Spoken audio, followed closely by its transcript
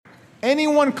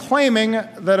Anyone claiming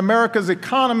that America's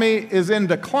economy is in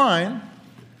decline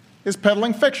is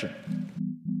peddling fiction.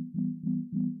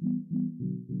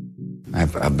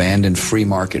 I've abandoned free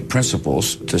market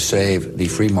principles to save the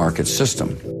free market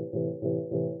system.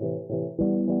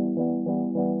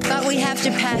 But we have to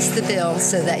pass the bill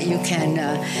so that you can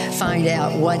find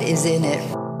out what is in it.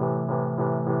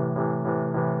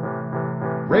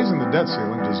 Raising the debt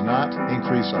ceiling does not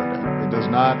increase our debt. It does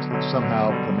not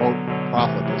somehow promote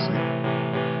profligacy.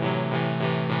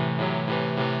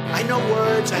 I know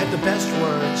words. I have the best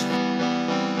words.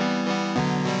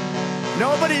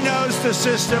 Nobody knows the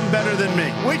system better than me,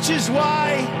 which is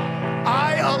why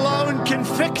I alone can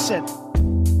fix it.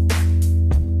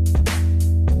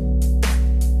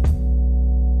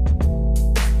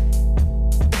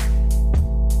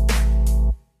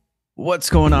 What's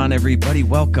going on, everybody?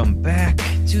 Welcome back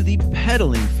to the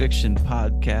Peddling Fiction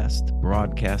Podcast,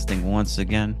 broadcasting once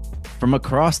again from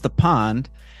across the pond,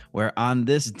 where on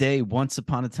this day, once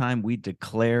upon a time, we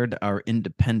declared our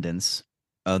independence.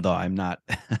 Although I'm not,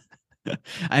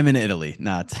 I'm in Italy,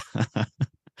 not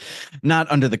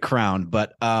under the crown.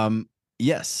 But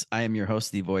yes, I am your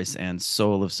host, the voice and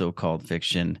soul of so-called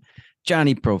fiction,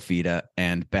 Johnny Profita,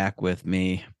 and back with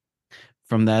me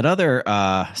from that other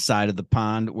side of the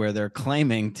pond where they're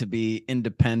claiming to be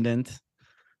independent,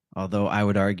 although I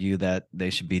would argue that they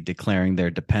should be declaring their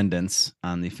dependence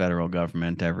on the federal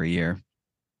government every year,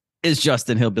 is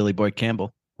Justin Hillbilly Boy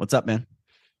Campbell. What's up, man?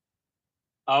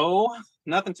 Oh,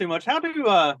 nothing too much. How do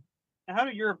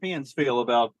Europeans feel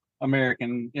about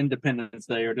American Independence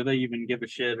Day, or do they even give a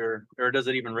shit, or does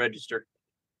it even register?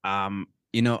 I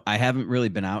haven't really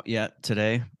been out yet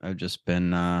today. I've just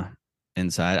been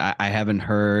inside. I haven't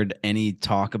heard any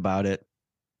talk about it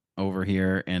over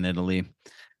here in Italy.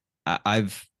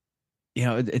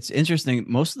 It's interesting.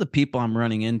 Most of the people I'm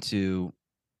running into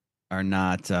are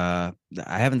not, I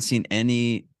haven't seen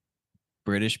any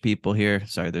British people here.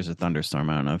 Sorry, there's a thunderstorm.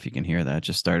 I don't know if you can hear that. It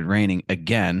just started raining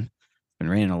again. It's been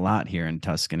raining a lot here in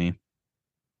Tuscany.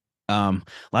 A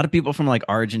lot of people from like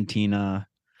Argentina,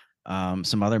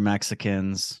 some other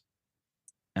Mexicans.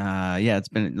 It's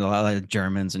been a lot of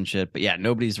Germans and shit, but yeah,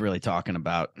 nobody's really talking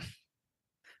about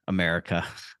America.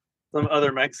 Some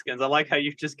other Mexicans. I like how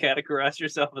you just categorize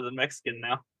yourself as a Mexican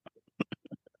now.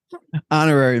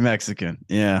 Honorary Mexican.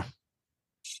 Yeah.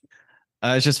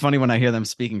 It's just funny when I hear them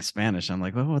speaking Spanish. I'm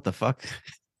like, well, what the fuck?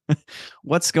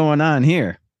 What's going on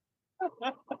here?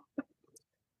 Feel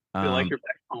like you're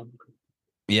back home.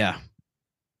 Yeah.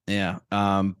 Yeah.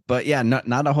 But yeah,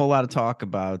 not a whole lot of talk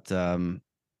about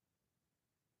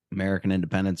American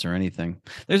independence or anything.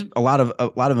 There's a lot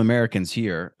of Americans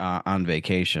here on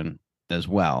vacation as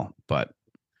well, but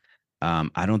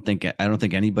I don't think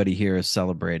anybody here is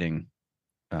celebrating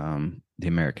the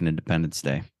American Independence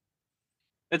Day.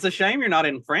 It's a shame you're not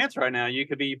in France right now. You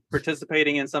could be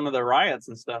participating in some of the riots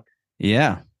and stuff.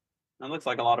 Yeah, that looks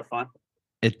like a lot of fun.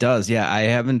 It does. Yeah, I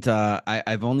haven't.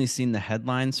 I've only seen the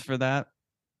headlines for that.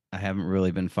 I haven't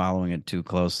really been following it too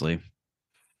closely.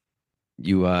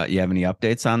 You have any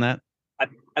updates on that?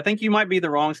 I think you might be the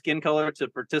wrong skin color to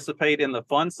participate in the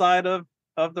fun side of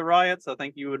the riots. I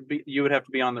think you would have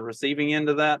to be on the receiving end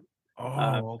of that.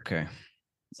 Oh, okay.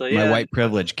 So yeah, my white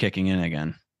privilege kicking in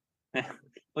again.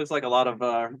 Looks like a lot of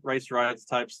race riots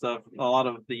type stuff. A lot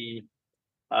of the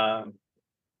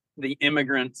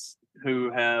immigrants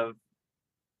who have.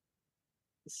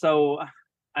 So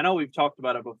I know we've talked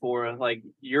about it before. Like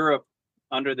Europe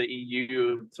under the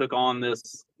EU took on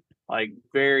this like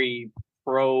very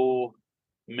pro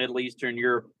Middle Eastern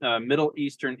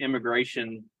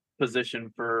immigration position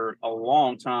for a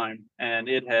long time, and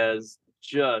it has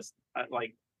just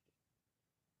like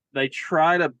they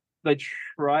try to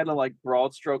like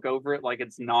broad stroke over it like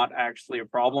it's not actually a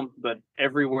problem, but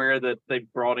everywhere that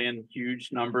they've brought in huge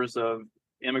numbers of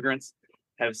immigrants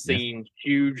have seen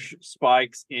huge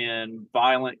spikes in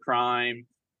violent crime,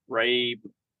 rape,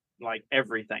 like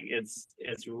everything. It's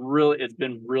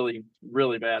been really,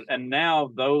 really bad. And now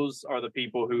those are the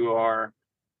people who are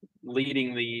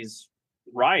leading these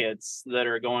riots that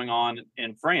are going on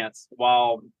in France,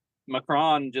 while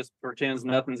Macron just pretends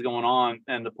nothing's going on,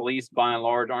 and the police by and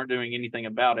large aren't doing anything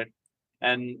about it.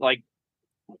 And like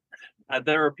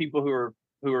there are people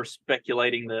who are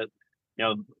speculating that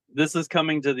this is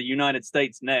coming to the United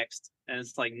States next, and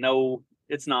it's like, no,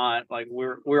 it's not. Like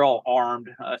we're all armed.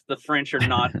 The French are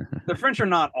not. The French are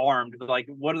not armed. Like,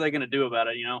 what are they going to do about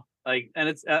it? Like,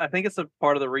 and I think it's a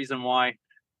part of the reason why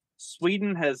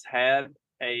Sweden has had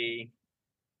a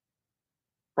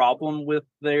problem with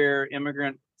their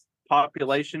immigrant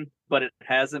population, but it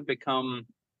hasn't become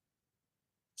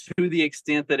to the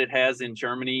extent that it has in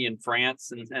Germany and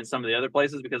France and some of the other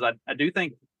places, because I do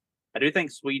think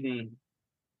Sweden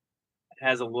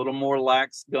has a little more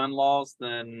lax gun laws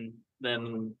than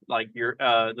like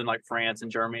France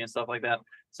and Germany and stuff like that.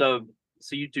 So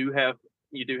you do have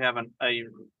a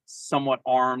somewhat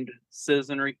armed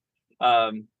citizenry.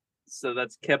 So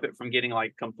that's kept it from getting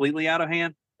like completely out of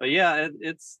hand. But yeah,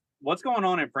 it's what's going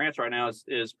on in France right now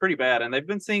is pretty bad, and they've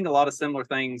been seeing a lot of similar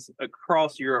things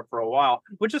across Europe for a while,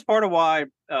 which is part of why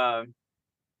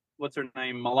what's her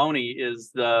name, Meloni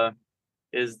is the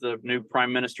new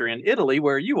prime minister in Italy,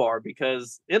 where you are,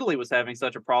 because Italy was having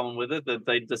such a problem with it that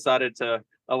they decided to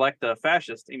elect a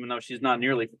fascist, even though she's not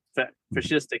nearly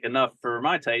fascistic enough for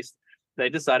my taste. They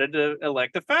decided to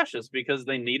elect a fascist because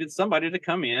they needed somebody to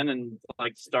come in and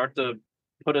like start to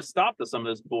put a stop to some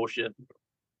of this bullshit.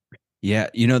 Yeah,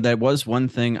 that was one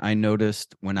thing I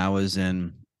noticed when I was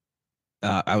in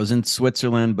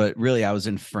Switzerland, but really I was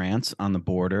in France on the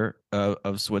border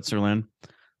of Switzerland.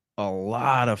 A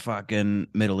lot of fucking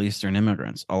Middle Eastern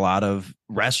immigrants, a lot of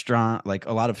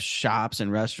a lot of shops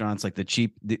and restaurants, like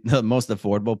the most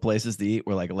affordable places to eat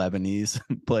were like Lebanese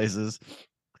places.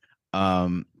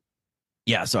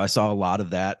 Yeah, so I saw a lot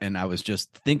of that, and I was just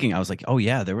thinking, I was like, oh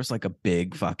yeah, there was like a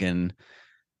big fucking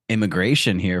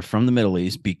immigration here from the Middle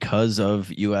East because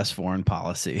of U.S. foreign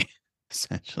policy,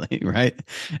 essentially, right?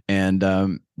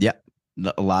 And yeah,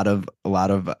 a lot of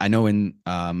I know in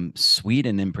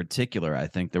Sweden in particular, I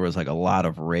think there was like a lot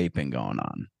of raping going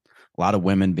on, a lot of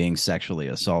women being sexually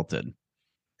assaulted.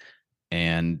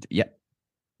 And yeah,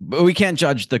 but we can't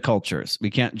judge the cultures. We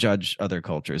can't judge other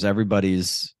cultures.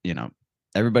 Everybody's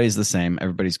the same.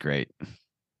 Everybody's great.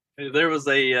 There was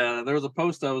a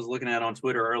post I was looking at on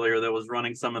Twitter earlier that was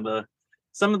running some of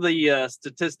the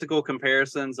statistical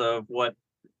comparisons of what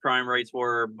crime rates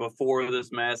were before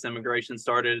this mass immigration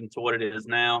started and to what it is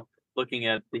now, looking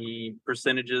at the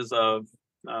percentages of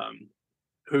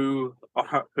who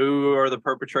are the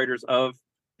perpetrators of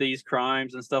these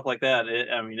crimes and stuff like that.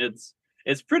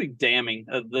 It's pretty damning.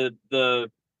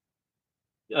 The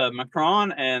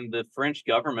Macron and the French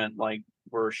government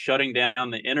were shutting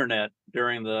down the internet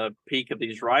during the peak of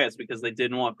these riots because they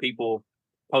didn't want people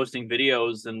posting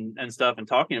videos and stuff and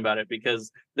talking about it,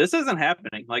 because this isn't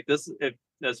happening. Like this,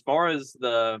 as far as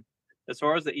the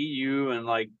EU and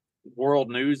like world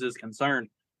news is concerned,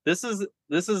 this is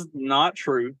not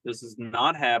true. This is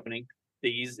not happening.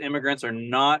 These immigrants are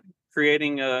not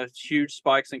creating huge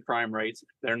spikes in crime rates.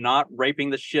 They're not raping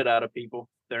the shit out of people.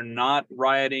 They're not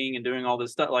rioting and doing all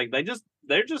this stuff. Like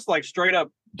they're just like straight up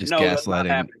just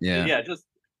gaslighting. Yeah.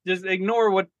 Just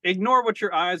ignore what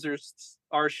your eyes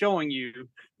are showing you.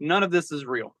 None of this is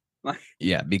real.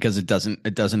 Yeah, because it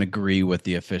doesn't agree with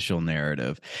the official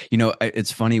narrative.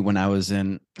 It's funny, when I was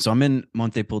I'm in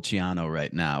Montepulciano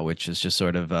right now, which is just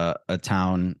sort of a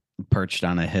town perched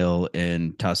on a hill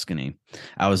in Tuscany.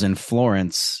 I was in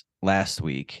Florence last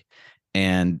week,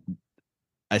 and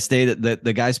I stayed at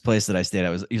the guy's place that I stayed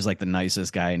at. He was like the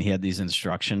nicest guy, and he had these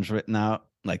instructions written out,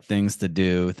 like things to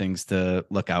do, things to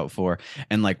look out for.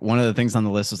 And like one of the things on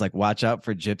the list was like, watch out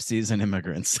for gypsies and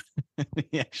immigrants.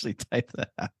 He actually typed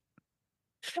that out.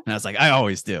 And I was like, I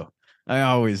always do.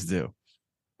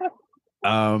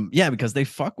 Yeah, because they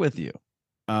fuck with you.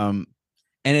 And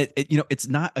it's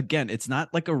not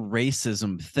like a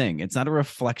racism thing. It's not a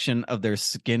reflection of their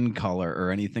skin color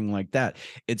or anything like that.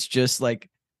 It's just like,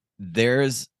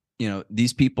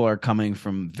 these people are coming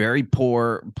from very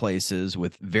poor places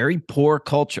with very poor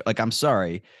culture. Like, I'm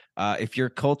sorry, if your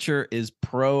culture is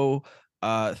pro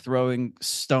throwing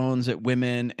stones at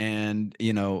women and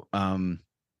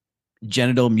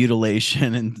genital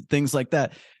mutilation and things like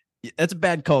that, that's a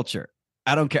bad culture.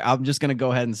 I don't care. I'm just going to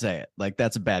go ahead and say it. Like,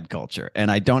 that's a bad culture.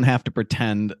 And I don't have to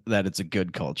pretend that it's a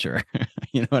good culture.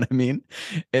 You know what I mean?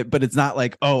 But it's not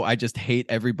like, oh, I just hate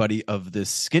everybody of this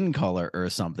skin color or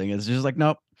something. It's just like,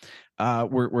 nope,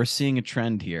 we're seeing a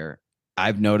trend here.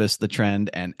 I've noticed the trend,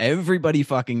 and everybody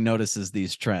fucking notices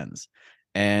these trends.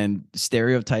 And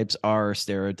stereotypes are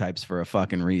stereotypes for a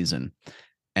fucking reason.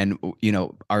 And,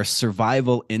 our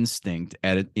survival instinct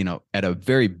at a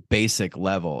very basic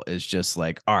level is just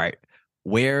like, all right,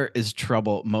 where is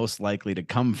trouble most likely to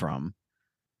come from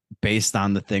based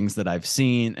on the things that I've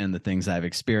seen and the things I've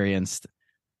experienced?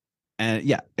 And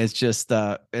yeah, it's just,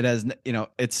 it has,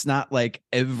 it's not like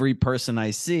every person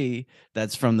I see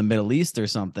that's from the Middle East or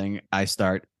something, I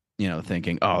start,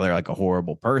 thinking, oh, they're like a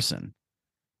horrible person.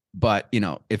 But,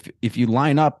 if you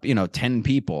line up, 10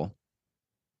 people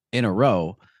in a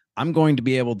row, I'm going to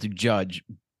be able to judge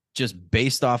just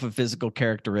based off of physical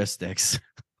characteristics,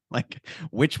 like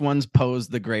which ones pose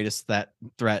the greatest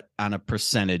threat on a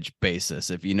percentage basis,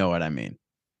 if you know what I mean.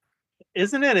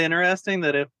 Isn't it interesting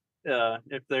that if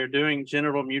they're doing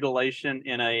genital mutilation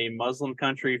in a Muslim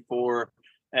country for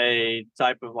a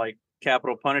type of like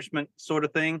capital punishment sort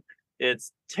of thing,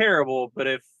 it's terrible. But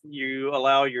if you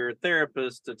allow your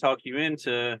therapist to talk you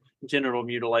into genital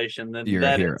mutilation, then You're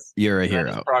a hero. You're a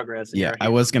hero. Progress. Yeah, I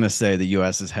was going to say the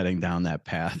U.S. is heading down that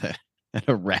path at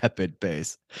a rapid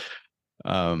pace.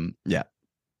 Yeah,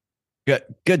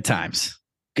 good times.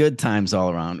 Good times all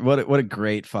around. What a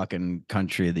great fucking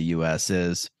country the U.S.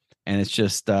 is, and it's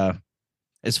just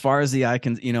as far as the eye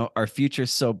can, our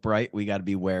future's so bright. We got to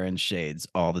be wearing shades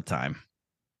all the time.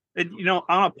 And,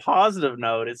 on a positive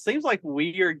note, it seems like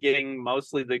we are getting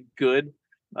mostly the good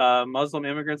Muslim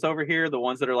immigrants over here, the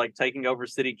ones that are like taking over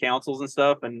city councils and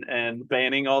stuff and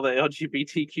banning all the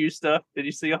LGBTQ stuff. Did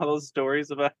you see all those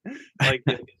stories about like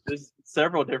there's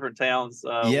several different towns,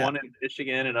 one in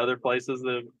Michigan and other places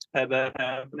that have had that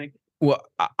happening? Well,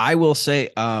 I will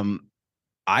say,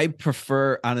 I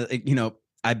prefer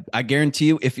I guarantee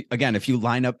you, if you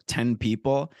line up 10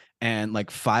 people and like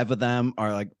 5 of them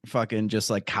are like fucking just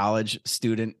like college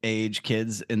student age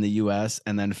kids in the US,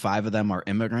 and then 5 of them are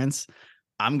immigrants,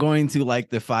 I'm going to like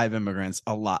the 5 immigrants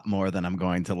a lot more than I'm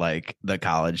going to like the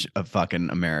college of fucking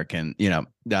American,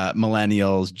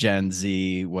 millennials, Gen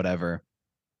Z, whatever.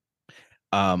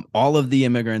 All of the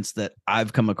immigrants that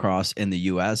I've come across in the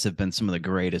US have been some of the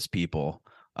greatest people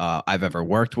I've ever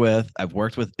worked with. I've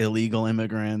worked with illegal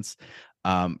immigrants.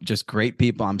 Just great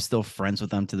people. I'm still friends with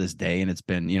them to this day. And it's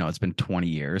been 20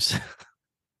 years,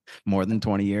 more than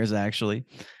 20 years, actually.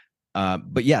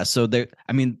 But yeah, so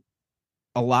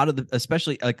a lot of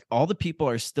especially like all the people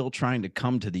are still trying to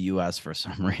come to the US for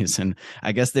some reason.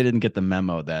 I guess they didn't get the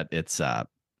memo that it's a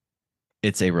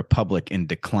republic in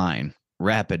decline,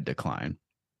 rapid decline.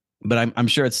 But I'm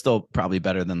sure it's still probably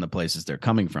better than the places they're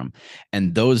coming from.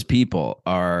 And those people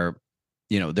are,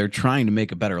 they're trying to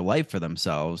make a better life for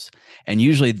themselves. And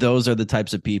usually those are the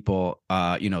types of people,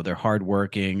 they're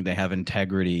hardworking, they have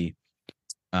integrity.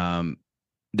 They're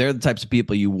the types of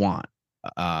people you want.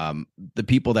 The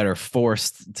people that are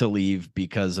forced to leave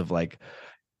because of like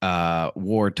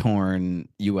war-torn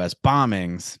US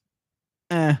bombings,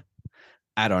 I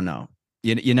don't know.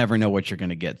 You never know what you're going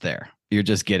to get there. You're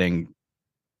just getting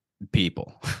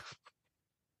people.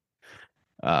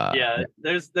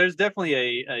 There's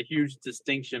definitely a huge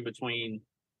distinction between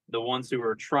the ones who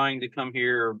are trying to come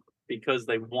here because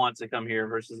they want to come here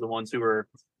versus the ones who are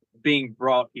being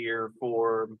brought here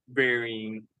for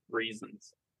varying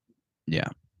reasons. Yeah.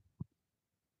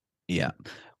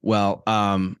 Well,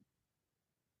 I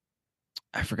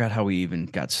forgot how we even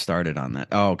got started on that.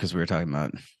 Oh, because we were talking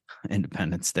about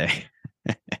Independence Day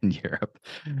in Europe.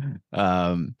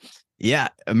 Yeah,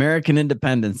 American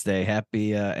Independence Day.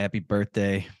 Happy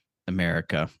birthday,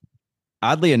 America.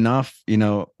 Oddly enough,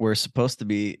 we're supposed to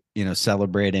be,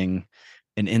 celebrating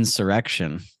an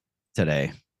insurrection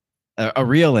today. A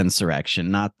real insurrection,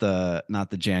 not the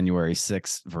January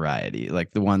 6th variety,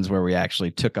 like the ones where we actually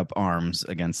took up arms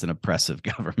against an oppressive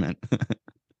government.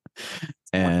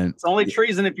 And it's only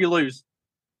treason if you lose.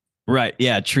 Right.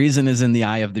 Yeah. Treason is in the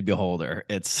eye of the beholder.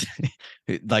 It's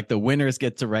like the winners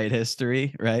get to write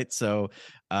history. Right. So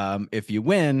if you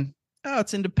win,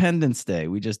 it's Independence Day.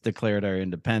 We just declared our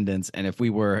independence. And if we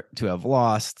were to have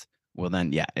lost, well,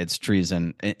 then, yeah, it's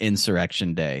treason,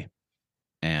 Insurrection Day.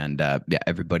 And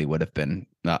everybody would have been,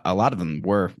 a lot of them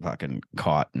were fucking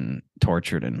caught and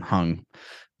tortured and hung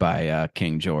by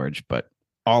King George. But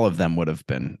all of them would have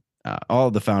been, all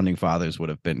of the founding fathers would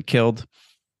have been killed.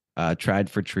 Tried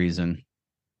for treason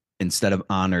instead of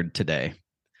honored today.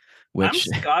 Which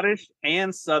I'm Scottish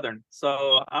and Southern,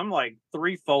 so I'm like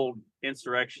threefold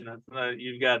insurrectionist.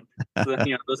 You've got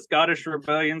the Scottish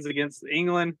rebellions against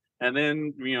England, and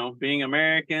then being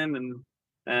American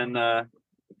and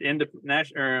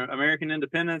American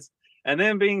independence, and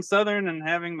then being Southern and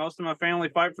having most of my family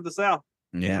fight for the South.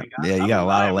 Yeah, you got a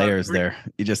lot of layers there.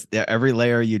 You just every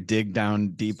layer you dig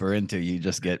down deeper into, you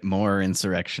just get more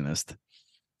insurrectionist.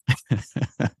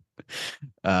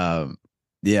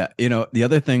 The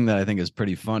other thing that I think is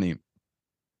pretty funny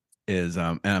is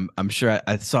and I'm sure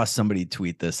I saw somebody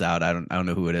tweet this out. I don't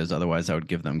know who it is, otherwise I would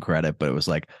give them credit, but it was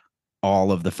like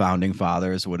all of the founding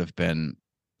fathers would have been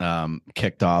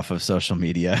kicked off of social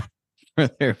media for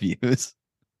their views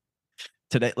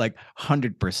today. Like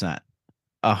 100%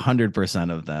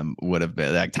 of them would have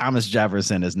been like, Thomas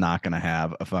Jefferson is not going to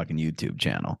have a fucking YouTube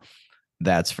channel.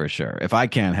 That's for sure. If I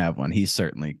can't have one, he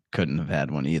certainly couldn't have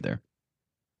had one either.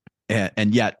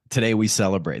 And yet today we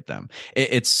celebrate them.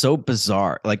 It's so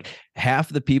bizarre. Like half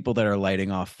the people that are lighting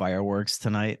off fireworks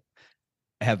tonight,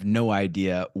 have no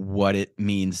idea what it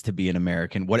means to be an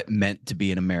American, what it meant to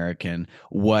be an American,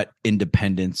 what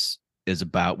independence is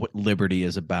about, what liberty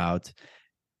is about.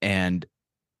 And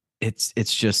it's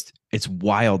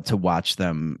wild to watch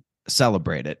them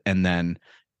celebrate it. And then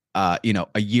a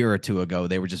year or two ago,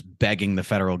 they were just begging the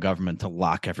federal government to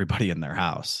lock everybody in their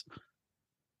house.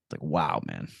 It's like, wow,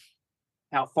 man.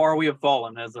 How far we have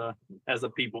fallen as a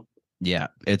people. Yeah,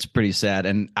 it's pretty sad.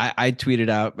 And I tweeted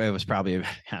out, it was probably,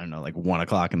 I don't know, like 1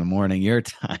 o'clock in the morning, your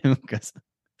time, because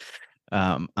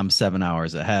I'm 7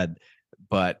 hours ahead.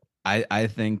 But I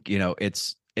think,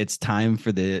 it's time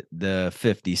for the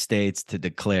 50 states to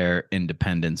declare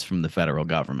independence from the federal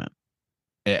government.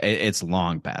 It's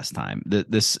long past time.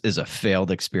 This is a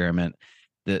failed experiment.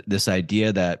 This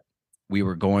idea that we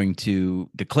were going to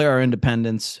declare our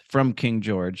independence from King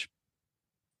George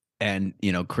and,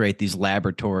 create these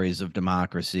laboratories of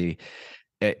democracy,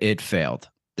 it failed.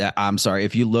 I'm sorry.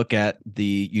 If you look at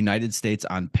the United States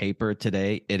on paper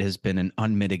today, it has been an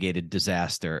unmitigated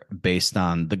disaster based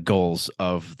on the goals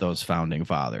of those founding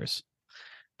fathers.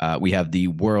 We have the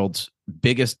world's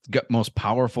biggest, most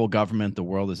powerful government the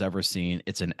world has ever seen.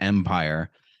 It's an empire.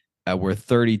 We're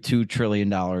 $32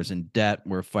 trillion in debt.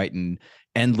 We're fighting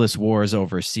endless wars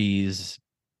overseas,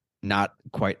 not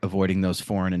quite avoiding those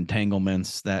foreign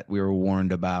entanglements that we were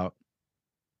warned about.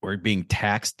 We're being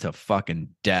taxed to fucking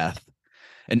death.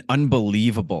 An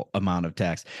unbelievable amount of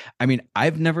tax. I mean, I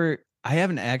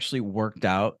haven't actually worked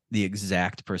out the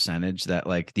exact percentage that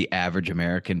like the average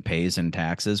American pays in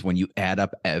taxes when you add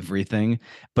up everything,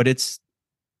 but it's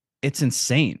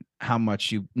insane how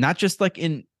much not just like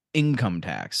in income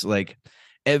tax, like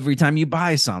every time you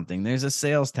buy something, there's a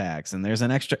sales tax and there's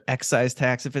an extra excise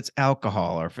tax if it's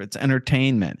alcohol or if it's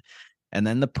entertainment. And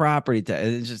then the property tax.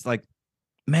 It's just like,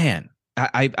 man,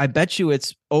 I bet you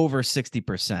it's over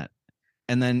 60%.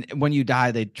 And then when you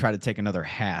die, they try to take another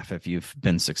half if you've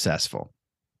been successful.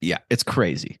 Yeah, it's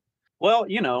crazy. Well,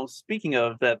 speaking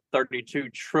of that 32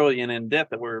 trillion in debt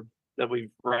that we've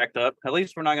racked up, at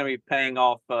least we're not going to be paying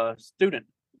off student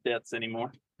debts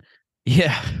anymore.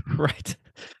 Yeah, right.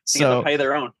 So pay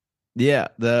their own. Yeah,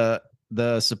 the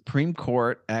Supreme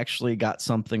Court actually got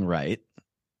something right.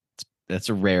 That's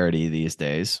a rarity these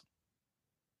days.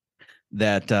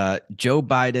 That Joe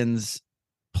Biden's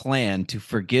plan to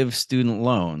forgive student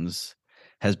loans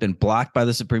has been blocked by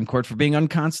the Supreme Court for being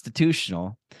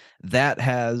unconstitutional. That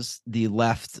has the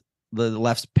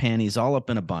left's panties all up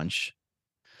in a bunch.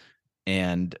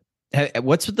 And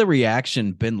what's the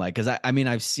reaction been like? Because I mean,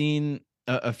 I've seen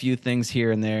a few things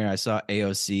here and there. I saw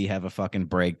AOC have a fucking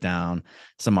breakdown.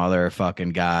 Some other fucking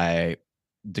guy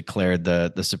declared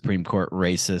the Supreme Court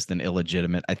racist and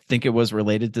illegitimate. I think it was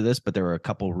related to this, but there were a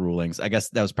couple rulings. I guess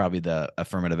that was probably the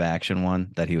affirmative action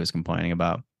one that he was complaining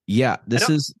about. Yeah, this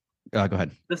is. Go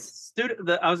ahead. I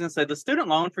was going to say the student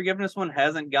loan forgiveness one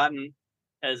hasn't gotten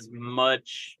as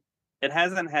much. It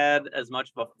hasn't had as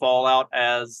much of a fallout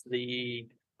as the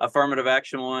affirmative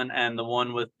action one and the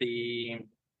one with the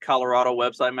Colorado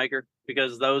website maker,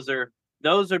 because those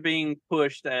are being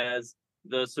pushed as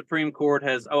the Supreme Court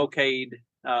has okayed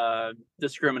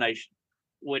discrimination,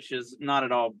 which is not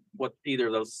at all what either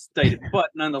of those stated, but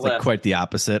nonetheless, it's like quite the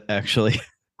opposite, actually.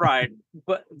 Right,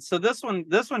 but so this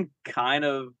one kind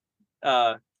of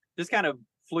just kind of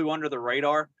flew under the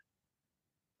radar.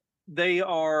 They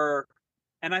are,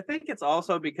 and I think it's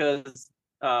also because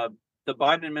the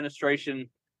Biden administration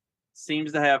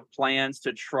seems to have plans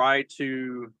to try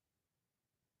to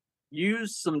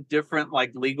use some different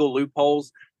like legal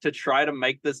loopholes to try to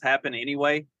make this happen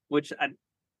anyway, which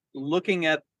looking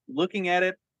at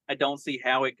it, I don't see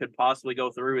how it could possibly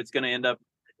go through. It's going to end up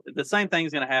the same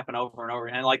thing's going to happen over and over.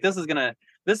 And like this is going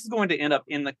to end up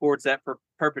in the courts at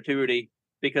perpetuity,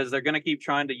 because they're going to keep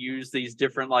trying to use these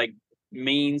different like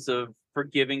means of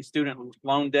forgiving student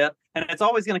loan debt, and it's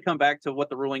always going to come back to what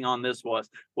the ruling on this was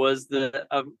the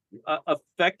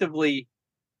effectively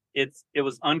it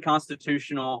was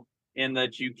unconstitutional in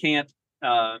that you can't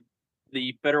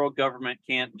the federal government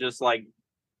can't just like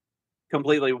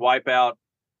completely wipe out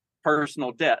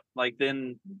personal debt. Like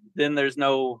then there's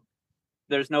no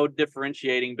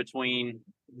differentiating between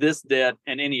this debt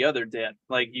and any other debt.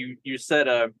 Like you set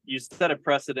a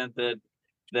precedent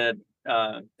that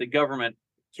the government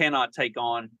cannot take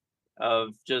on,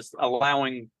 of just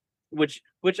allowing, which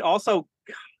also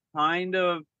kind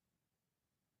of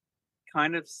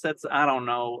sets, I don't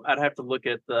know, I'd have to look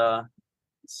at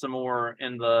some more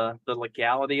in the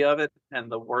legality of it and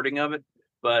the wording of it,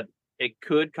 but it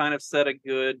could kind of set a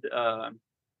good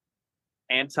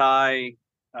anti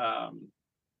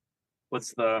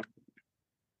what's the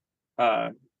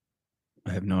I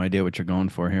have no idea what you're going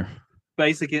for here.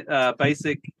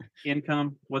 basic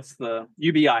income. What's the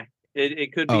UBI?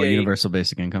 It could be universal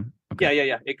basic income. Okay.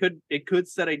 Yeah. It could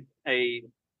set a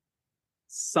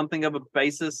something of a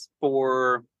basis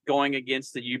for going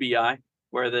against the UBI,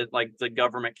 where the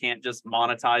government can't just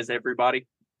monetize everybody.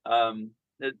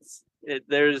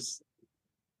 There's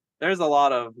a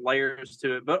lot of layers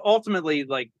to it, but ultimately,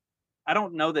 I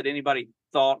don't know that anybody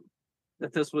thought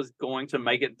that this was going to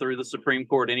make it through the Supreme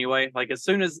Court anyway. Like as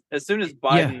soon as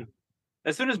Biden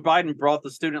brought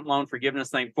the student loan forgiveness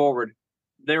thing forward,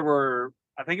 there were,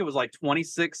 I think it was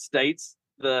 26 states,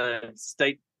 the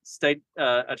state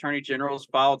attorney generals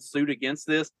filed suit against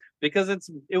this because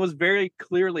it was very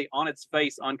clearly on its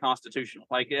face unconstitutional.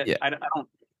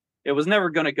 It was never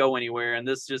going to go anywhere, and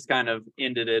this just kind of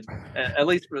ended it, at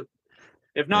least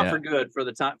if not for good, for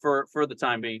the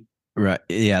time being. Right.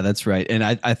 Yeah, that's right. And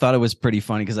I thought it was pretty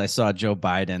funny because I saw Joe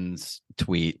Biden's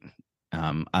tweet.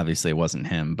 Obviously it wasn't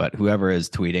him, but whoever is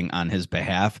tweeting on his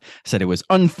behalf said it was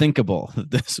unthinkable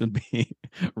that this would be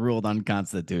ruled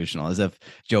unconstitutional, as if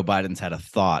Joe Biden's had a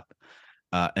thought,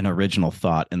 an original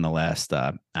thought in the last,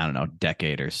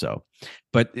 decade or so.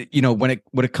 But, when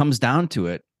it comes down to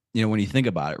it, when you think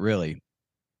about it, really,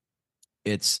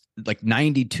 it's like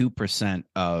 92%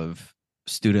 of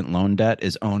student loan debt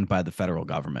is owned by the federal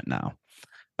government now.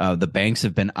 The banks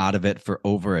have been out of it for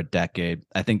over a decade.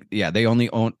 I think, they only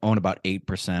own about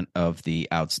 8% of the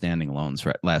outstanding loans,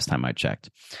 right? Last time I checked.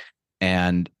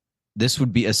 And this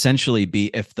would be essentially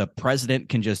if the president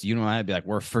can just unilaterally be like,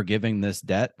 we're forgiving this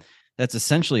debt. That's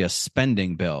essentially a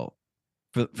spending bill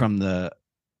from the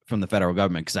federal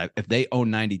government. Because if they own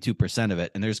 92% of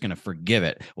it and they're just going to forgive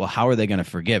it, well, how are they going to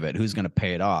forgive it? Who's going to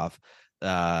pay it off?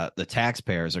 The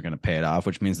taxpayers are going to pay it off,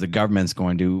 which means the government's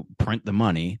going to print the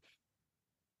money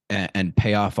and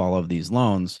pay off all of these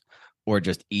loans, or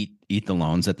just eat the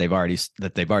loans that they've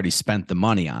already spent the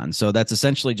money on. So that's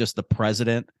essentially just the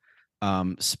president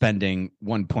spending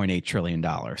 $1.8 trillion.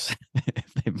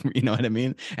 You know what I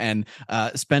mean? And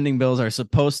spending bills are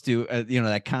supposed to,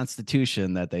 that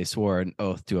Constitution that they swore an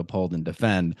oath to uphold and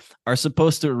defend, are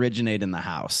supposed to originate in the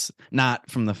House,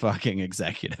 not from the fucking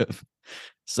executive.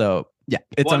 So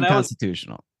it's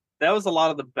unconstitutional. That was a lot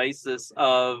of the basis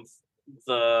of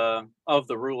the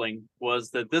ruling,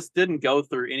 was that this didn't go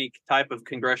through any type of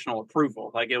congressional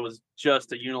approval. It was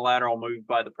just a unilateral move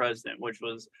by the president, which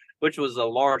was a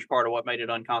large part of what made it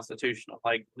unconstitutional.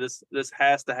 This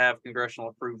has to have congressional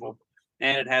approval,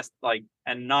 and it has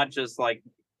and not just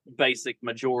basic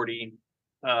majority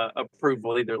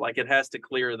approval either. It has to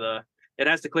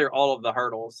clear all of the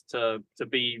hurdles to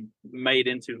be made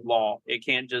into law. It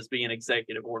can't just be an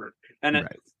executive order. And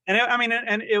right.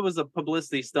 And it was a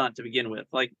publicity stunt to begin with.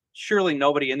 Surely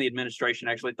nobody in the administration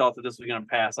actually thought that this was going to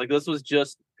pass. This was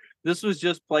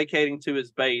just placating to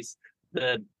his base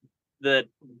that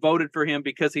voted for him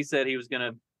because he said he was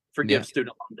going to forgive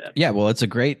student loan debt. Yeah, well, it's a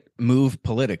great move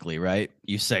politically, right?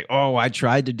 You say, "Oh, I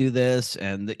tried to do this,"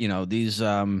 and these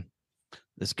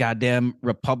this goddamn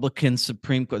Republican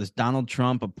Supreme Court, this Donald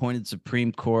Trump appointed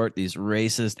Supreme Court, these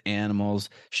racist animals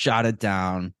shot it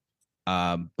down.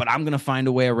 But I'm going to find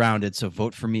a way around it. So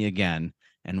vote for me again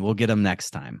and we'll get them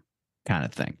next time, kind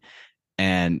of thing.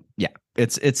 And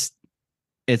it's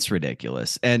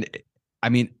ridiculous. And I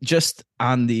mean, just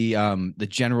on the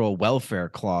general welfare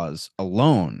clause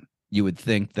alone, you would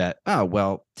think that,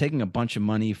 taking a bunch of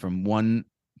money from one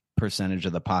percentage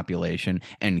of the population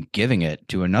and giving it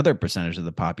to another percentage of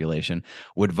the population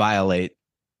would violate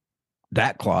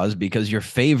that clause, because you're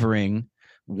favoring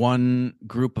one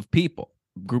group of people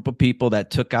that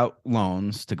took out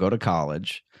loans to go to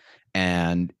college,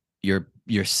 and you're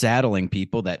saddling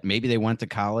people that maybe they went to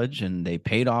college and they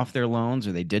paid off their loans,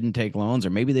 or they didn't take loans, or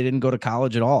maybe they didn't go to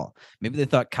college at all. Maybe they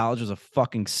thought college was a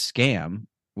fucking scam,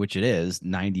 which it is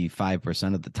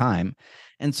 95% of the time.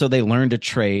 And so they learned a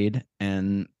trade,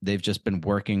 and they've just been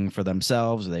working for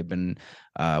themselves. They've been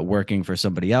working for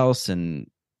somebody else and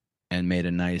made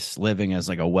a nice living as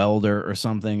a welder or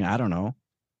something. I don't know.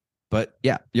 But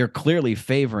you're clearly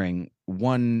favoring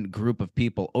one group of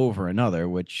people over another,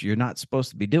 which you're not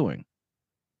supposed to be doing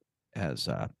as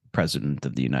president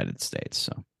of the United States.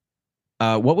 So,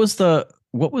 what was the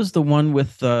one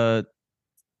with the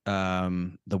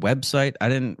website? I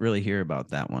didn't really hear about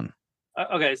that one.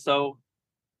 Okay, so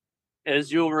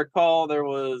as you'll recall, there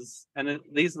was, and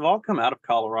these have all come out of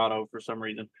Colorado for some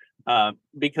reason,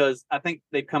 because I think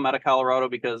they've come out of Colorado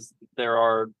because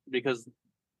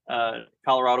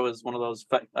Colorado is one of those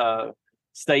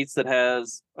states that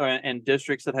has and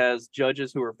districts that has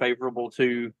judges who are favorable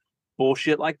to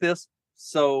bullshit like this.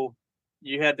 So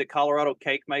you had the Colorado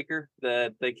cake maker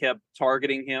that they kept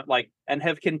targeting him, and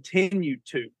have continued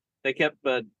to.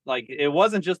 but like it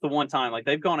wasn't just the one time. Like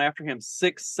they've gone after him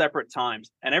 6 separate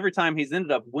times, and every time he's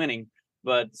ended up winning.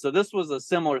 But so this was a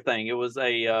similar thing. It was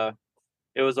a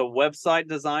website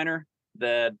designer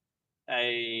that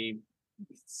a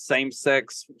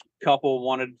same-sex couple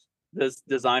wanted this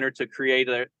designer to create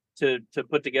to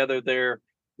put together their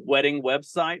wedding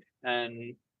website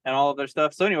and all of their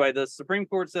stuff. So anyway, the Supreme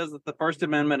Court says that the First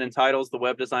Amendment entitles the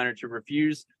web designer to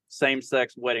refuse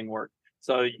same-sex wedding work.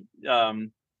 So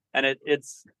and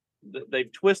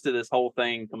they've twisted this whole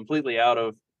thing completely out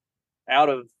of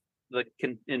the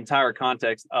entire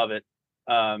context of it,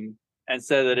 and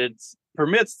said that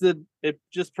it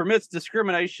just permits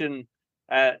discrimination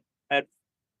at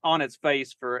on its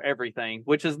face for everything,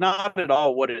 which is not at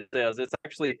all what it says. It's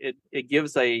actually it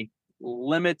gives a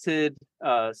limited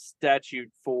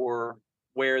statute for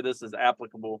where this is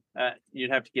applicable.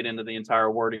 You'd have to get into the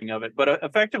entire wording of it, but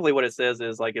effectively what it says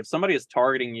is like if somebody is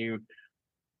targeting you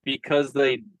because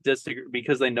they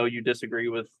know you disagree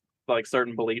with like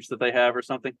certain beliefs that they have or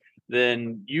something,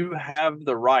 then you have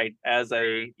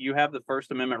the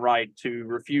First Amendment right to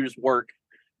refuse work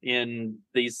in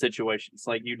these situations.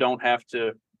 Like you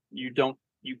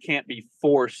can't be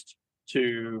forced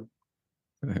to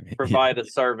provide a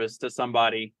service to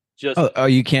somebody just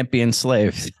you can't be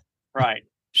enslaved. Right.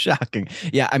 Shocking.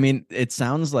 Yeah, I mean, it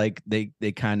sounds like they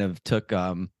kind of took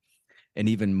an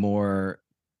even more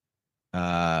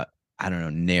I don't know,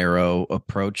 narrow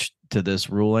approach to this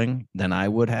ruling than I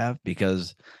would have,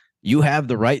 because you have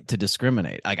the right to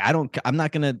discriminate. Like I'm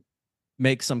not going to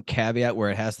make some caveat where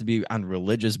it has to be on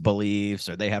religious beliefs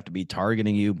or they have to be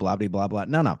targeting you, blah, blah, blah, blah.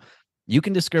 No. You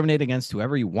can discriminate against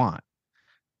whoever you want.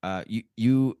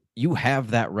 You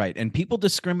have that right. And people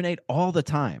discriminate all the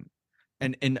time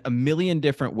and in a million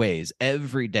different ways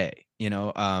every day. You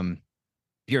know,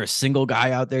 if you're a single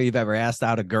guy out there, you've ever asked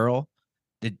out a girl,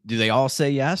 do they all say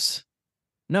yes?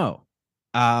 No.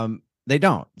 They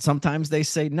don't. Sometimes they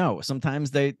say no.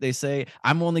 Sometimes they say,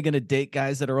 I'm only going to date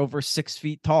guys that are over 6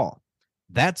 feet tall.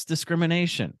 That's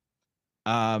discrimination.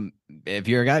 If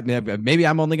you're a guy, maybe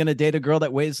I'm only going to date a girl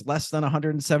that weighs less than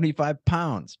 175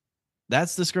 pounds.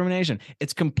 That's discrimination.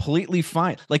 It's completely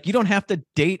fine. Like you don't have to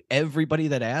date everybody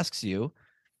that asks you.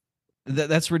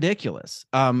 That's ridiculous.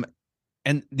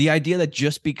 And the idea that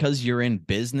just because you're in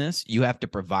business, you have to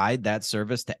provide that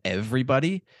service to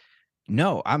everybody.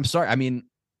 No, I'm sorry. I mean,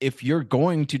 if you're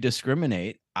going to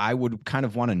discriminate, I would kind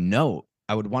of want to know.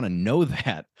 I would want to know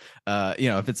that,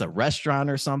 if it's a restaurant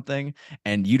or something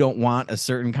and you don't want a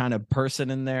certain kind of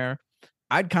person in there,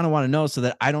 I'd kind of want to know so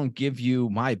that I don't give you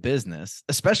my business,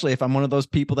 especially if I'm one of those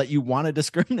people that you want to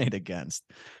discriminate against,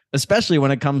 especially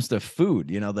when it comes to food,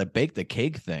 the bake the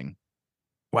cake thing.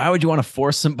 Why would you want to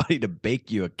force somebody to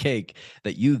bake you a cake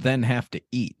that you then have to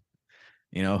eat?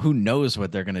 Who knows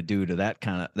what they're going to do to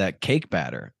that cake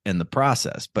batter in the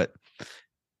process. But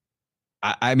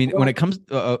I mean, when it comes,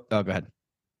 go ahead.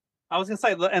 I was going to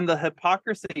say, and the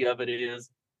hypocrisy of it is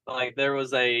like, there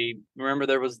was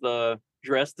the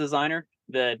dress designer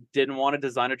that didn't want to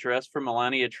design a dress for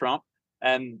Melania Trump.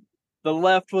 And the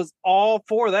left was all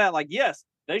for that. Like, yes,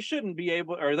 they shouldn't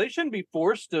be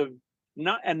forced to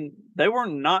not, and they were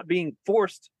not being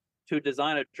forced to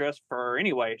design a dress for her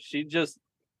anyway. She just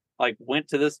like went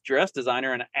to this dress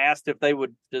designer and asked if they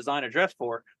would design a dress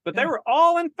for her. But they were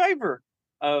all in favor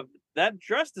of that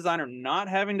dress designer not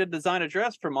having to design a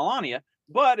dress for Melania.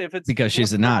 But if it's because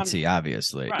she's a Nazi,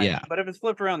 obviously. Right. Yeah. But if it's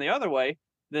flipped around the other way,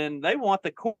 then they want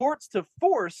the courts to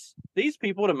force these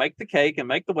people to make the cake and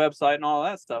make the website and all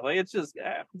that stuff. Like, it's just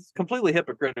it's completely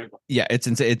hypocritical. Yeah,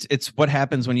 it's what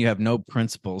happens when you have no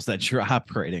principles that you're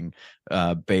operating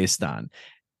based on.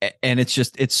 And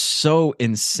it's so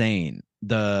insane.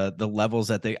 The levels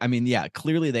that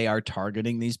clearly they are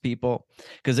targeting these people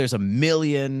because there's a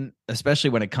million, especially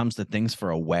when it comes to things for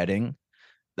a wedding,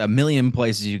 a million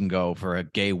places you can go for a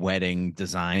gay wedding,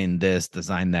 design this,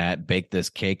 design that, bake this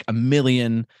cake, a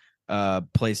million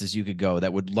places you could go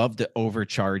that would love to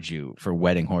overcharge you for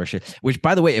wedding horseshit, which,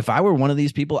 by the way, if I were one of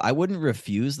these people, I wouldn't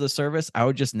refuse the service. I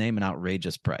would just name an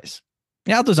outrageous price.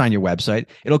 Yeah, I'll design your website.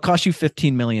 It'll cost you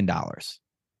 $15 million.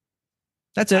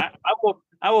 That's it.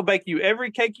 I will bake you every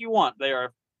cake you want. They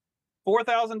are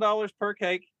 $4,000 per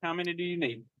cake. How many do you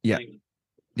need? Yeah.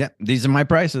 Yeah. These are my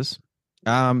prices.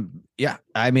 Yeah.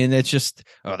 I mean, it's just,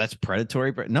 that's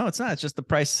predatory. But no, it's not. It's just the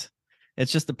price.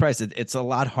 It's just the price. It's a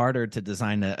lot harder to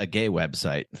design a gay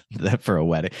website for a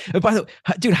wedding. By the way,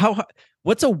 dude,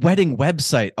 what's a wedding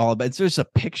website all about? It's just a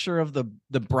picture of the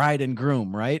bride and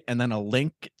groom, right? And then a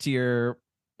link to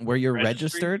where you're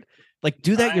registered. Like,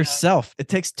 do that yourself. It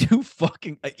takes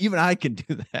even I can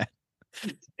do that.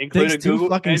 It takes 2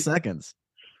 fucking seconds.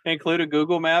 include a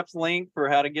Google Maps link for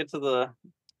how to get to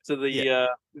the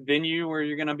venue where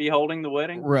you're going to be holding the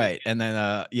wedding. Right. And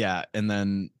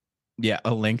then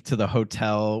a link to the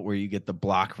hotel where you get the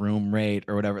block room rate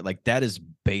or whatever. Like, that is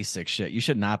basic shit. You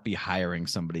should not be hiring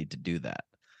somebody to do that.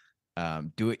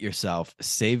 Do it yourself.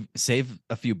 Save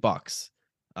a few bucks.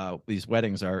 These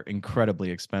weddings are incredibly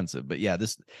expensive. But yeah,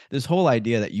 this whole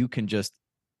idea that you can just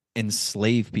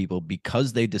enslave people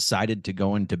because they decided to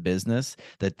go into business,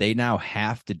 that they now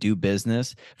have to do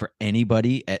business for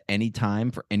anybody at any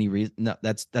time for any reason. No,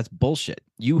 that's bullshit.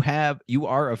 You're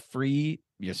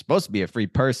supposed to be a free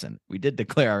person. We did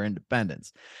declare our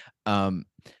independence.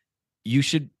 You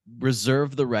should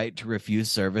reserve the right to refuse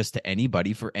service to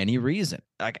anybody for any reason.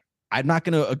 Like, I'm not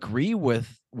going to agree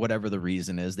with whatever the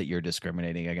reason is that you're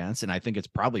discriminating against. And I think it's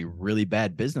probably really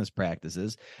bad business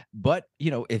practices. But,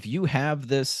 if you have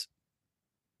this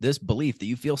belief that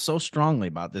you feel so strongly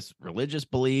about, this religious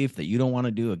belief that you don't want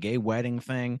to do a gay wedding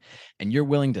thing, and you're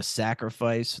willing to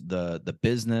sacrifice the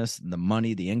business, the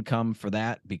money, the income for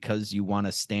that because you want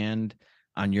to stand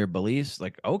on your beliefs,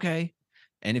 like, okay.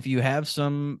 And if you have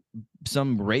some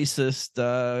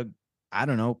racist, I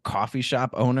don't know, coffee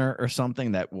shop owner or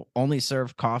something that will only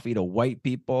serve coffee to white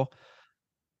people,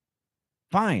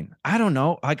 fine. I don't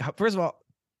know. Like, first of all,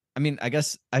 I mean, I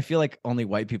guess I feel like only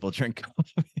white people drink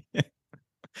coffee.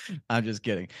 I'm just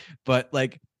kidding. But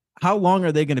like, how long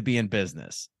are they going to be in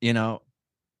business? And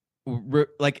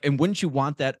wouldn't you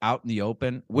want that out in the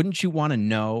open? Wouldn't you want to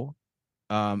know,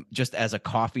 just as a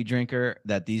coffee drinker,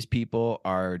 that these people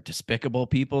are despicable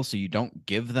people, so you don't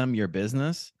give them your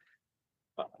business?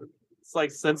 It's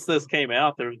like, since this came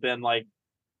out, there's been like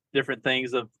different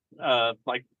things of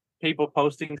like people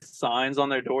posting signs on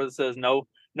their door that says no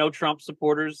Trump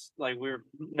supporters. Like, we're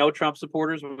no Trump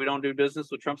supporters. We don't do business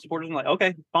with Trump supporters. I'm like,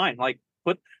 okay, fine. Like,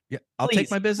 I'll take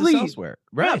my business elsewhere.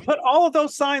 Right. Yeah, put all of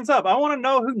those signs up. I want to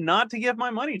know who not to give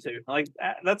my money to. Like,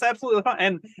 that's absolutely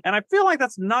fine. And I feel like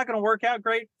that's not going to work out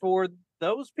great for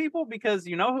those people, because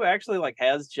who actually like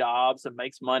has jobs and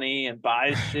makes money and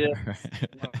buys shit.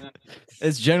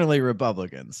 It's generally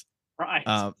Republicans.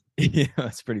 Right.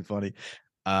 It's pretty funny.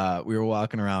 We were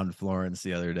walking around Florence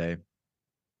the other day,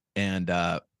 and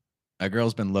a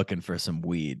girl's been looking for some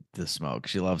weed to smoke.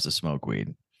 She loves to smoke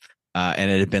weed.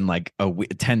 And it had been like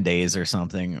 10 days or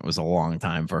something. It was a long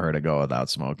time for her to go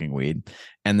without smoking weed.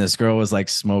 And this girl was like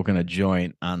smoking a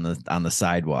joint on the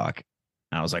sidewalk.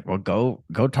 I was like, well,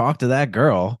 go talk to that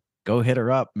girl. Go hit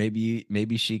her up.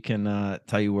 Maybe she can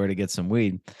tell you where to get some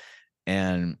weed.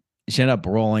 And she ended up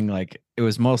rolling, like, it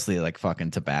was mostly like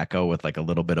fucking tobacco with like a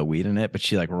little bit of weed in it, but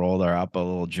she like rolled her up a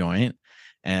little joint.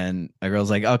 And a girl's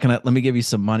like, oh, let me give you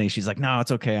some money? She's like, no,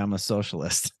 it's okay. I'm a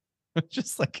socialist.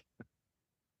 Just like,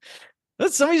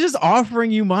 somebody's just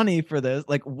offering you money for this.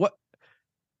 Like, what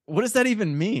does that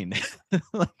even mean?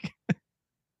 Like,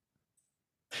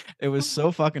 it was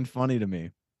so fucking funny to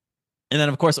me. And then,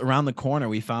 of course, around the corner,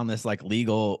 we found this like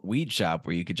legal weed shop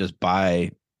where you could just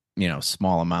buy,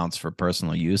 small amounts for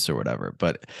personal use or whatever.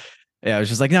 But yeah, I was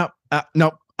just like, no,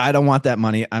 I don't want that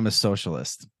money. I'm a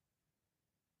socialist.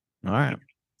 All right.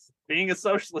 Being a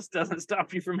socialist doesn't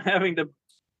stop you from having to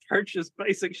purchase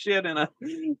basic shit in a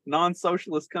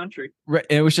non-socialist country. Right.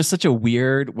 It was just such a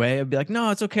weird way of be like,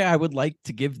 no, it's okay. I would like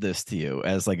to give this to you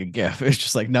as like a gift. It's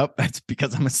just like, nope, that's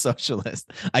because I'm a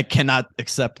socialist. I cannot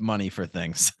accept money for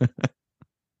things.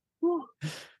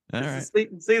 All right. See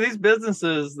these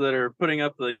businesses that are putting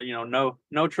up the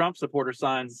no Trump supporter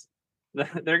signs,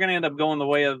 they're going to end up going the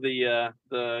way of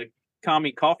the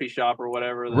commie coffee shop or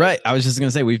whatever. Right. I was just going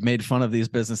to say, we've made fun of these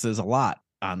businesses a lot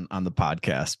on the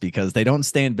podcast because they don't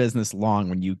stay in business long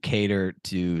when you cater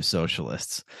to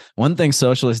socialists. One thing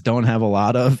socialists don't have a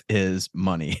lot of is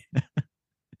money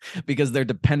because they're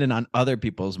dependent on other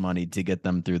people's money to get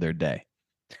them through their day.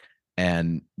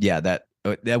 And yeah, that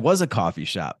was a coffee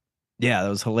shop. Yeah, that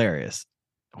was hilarious.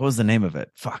 What was the name of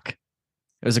it? Fuck.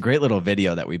 It was a great little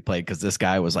video that we played because this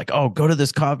guy was like, oh, go to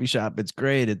this coffee shop. It's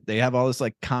great. They have all this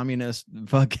like communist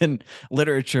fucking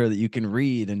literature that you can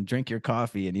read and drink your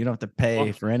coffee and you don't have to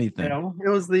pay for anything. It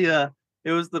was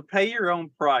the pay your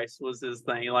own price was his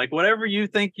thing. Like, whatever you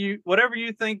think you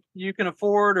can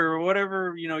afford or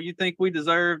whatever, you think we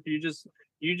deserve, you just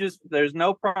there's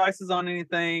no prices on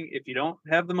anything. If you don't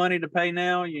have the money to pay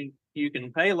now, you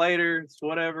can pay later. It's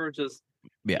whatever. Just,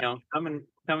 come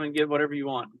and get whatever you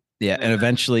want. Yeah, and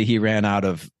eventually he ran out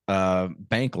of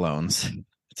bank loans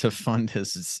to fund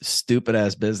his stupid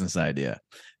ass business idea.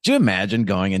 Do you imagine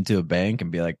going into a bank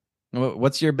and be like,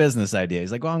 what's your business idea?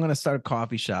 He's like, well, I'm going to start a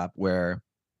coffee shop where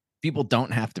people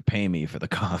don't have to pay me for the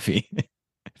coffee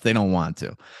if they don't want to.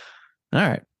 All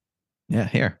right. Yeah,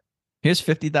 here. Here's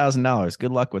 $50,000.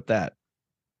 Good luck with that.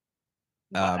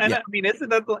 And I mean, isn't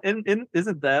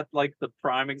that like the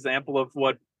prime example of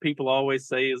what people always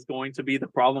say is going to be the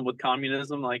problem with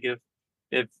communism? Like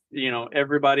if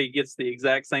everybody gets the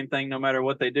exact same thing no matter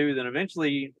what they do, then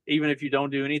eventually, even if you don't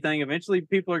do anything, eventually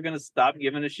people are going to stop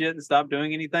giving a shit and stop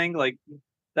doing anything. Like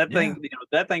that thing,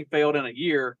 that thing failed in a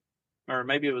year, or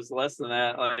maybe it was less than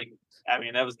that. Like, I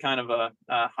mean, that was kind of a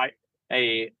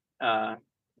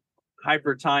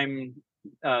hyper time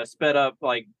sped up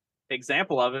like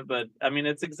example of it, but I mean,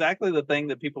 it's exactly the thing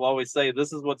that people always say,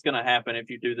 this is what's going to happen if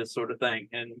you do this sort of thing.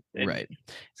 And right.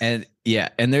 And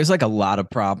there's like a lot of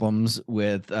problems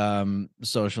with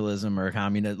socialism or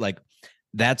communism. Like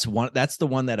that's the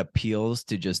one that appeals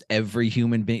to just every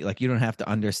human being. Like you don't have to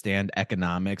understand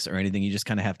economics or anything. You just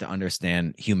kind of have to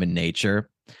understand human nature,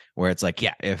 where it's like,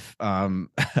 yeah, if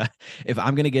if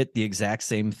I'm going to get the exact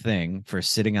same thing for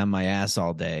sitting on my ass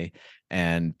all day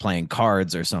and playing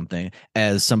cards or something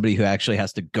as somebody who actually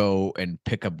has to go and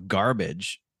pick up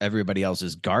everybody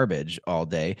else's garbage all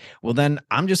day, well, then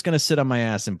I'm just going to sit on my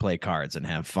ass and play cards and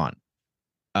have fun.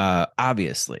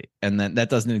 Obviously. And then that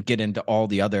doesn't get into all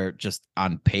the other just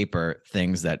on paper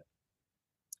things that,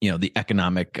 the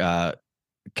economic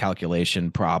calculation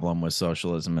problem with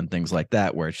socialism and things like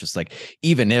that, where it's just like,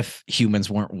 even if humans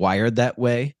weren't wired that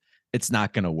way, it's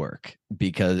not going to work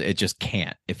because it just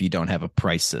can't. If you don't have a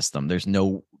price system, there's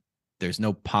no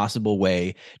possible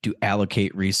way to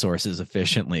allocate resources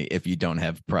efficiently if you don't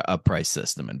have a price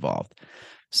system involved.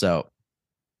 So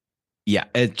yeah,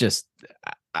 it just,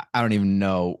 I don't even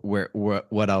know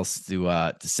what else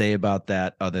to say about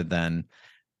that other than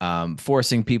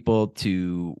forcing people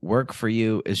to work for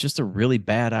you is just a really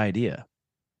bad idea.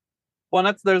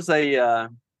 Well, there's a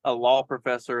law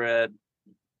professor at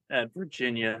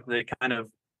Virginia. They kind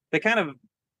of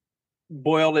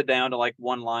boiled it down to like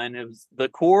one line. It was, the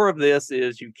core of this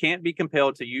is you can't be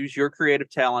compelled to use your creative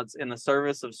talents in the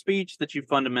service of speech that you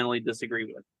fundamentally disagree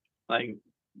with. Like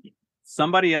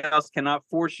somebody else cannot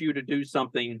force you to do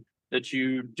something that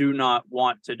you do not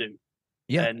want to do.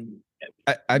 Yeah. And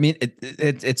I mean,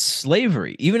 it's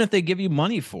slavery, even if they give you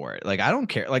money for it. Like, I don't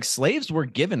care. Like slaves were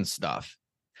given stuff.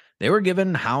 They were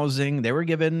given housing. They were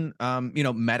given,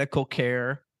 medical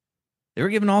care. They were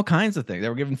given all kinds of things. They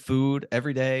were given food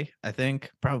every day, I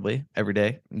think, probably every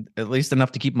day, at least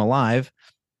enough to keep them alive.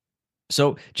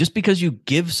 So just because you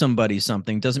give somebody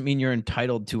something doesn't mean you're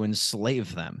entitled to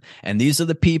enslave them. And these are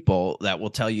the people that will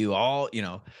tell you all,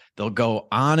 they'll go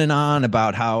on and on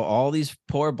about how all these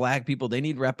poor black people, they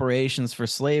need reparations for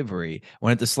slavery,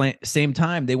 when at the same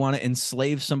time, they want to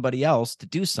enslave somebody else to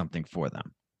do something for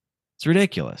them. It's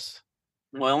ridiculous.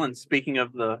 Well, and speaking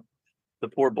of the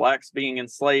poor blacks being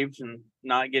enslaved and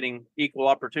not getting equal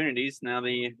opportunities, now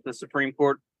the Supreme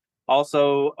Court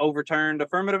also overturned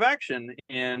affirmative action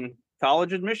in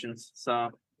college admissions. So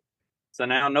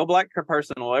now no black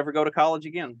person will ever go to college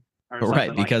again.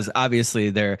 Right, because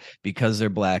obviously because they're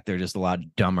black, they're just a lot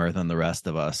dumber than the rest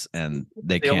of us, and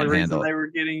they can't handle. The only reason they were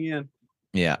getting in.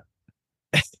 Yeah.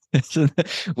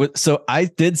 So I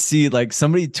did see like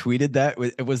somebody tweeted that.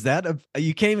 Was that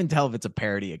you can't even tell if it's a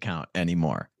parody account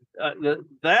anymore. Do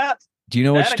you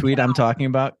know which tweet I'm talking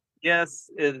about?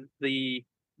 Yes,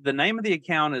 the name of the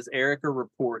account is Erica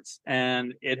Reports,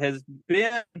 and it had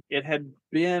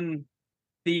been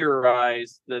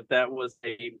theorized that was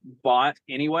a bot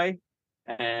anyway,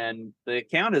 and the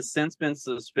account has since been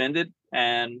suspended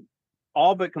and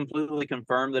all but completely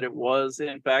confirmed that it was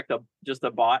in fact just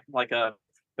a bot.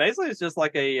 Basically it's just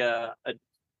like a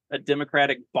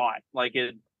Democratic bot. Like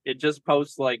it just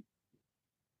posts like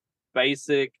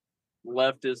basic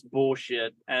leftist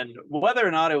bullshit, and whether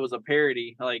or not it was a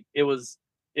parody, like it was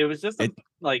just a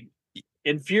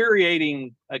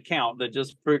infuriating account that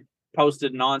just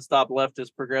posted nonstop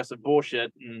leftist progressive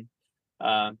bullshit.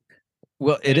 And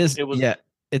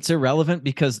it's irrelevant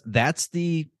because that's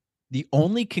the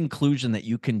only conclusion that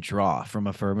you can draw from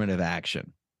affirmative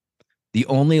action. The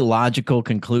only logical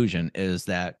conclusion is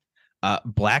that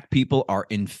black people are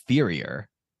inferior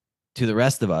to the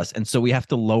rest of us, and so we have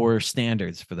to lower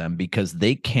standards for them because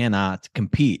they cannot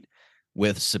compete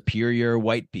with superior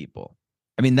white people.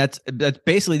 I mean, that's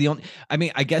basically the only. I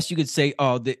mean, I guess you could say,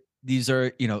 these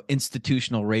are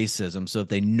institutional racism. So if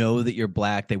they know that you're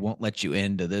black, they won't let you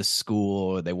into this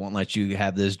school, or they won't let you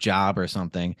have this job or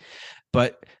something.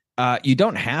 But you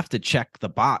don't have to check the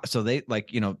box. So they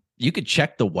you could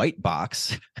check the white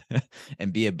box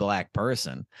and be a black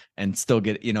person and still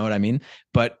get, you know what I mean?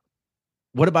 But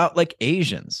what about like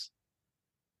Asians?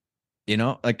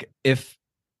 Like if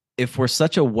we're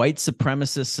such a white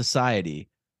supremacist society,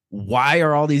 why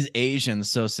are all these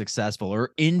Asians so successful,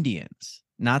 or Indians?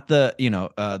 not the,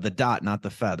 the dot, not the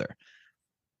feather.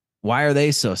 Why are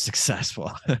they so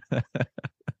successful?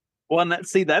 Well, and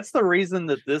that's the reason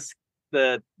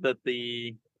that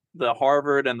the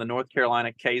Harvard and the North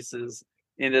Carolina cases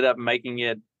ended up making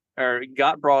it, or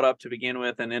got brought up to begin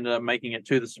with and ended up making it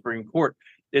to the Supreme Court,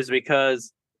 is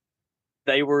because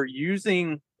they were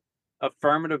using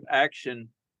affirmative action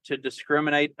to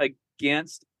discriminate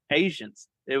against Asians.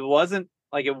 It wasn't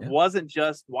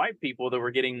just white people that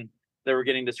were getting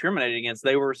discriminated against.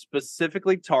 They were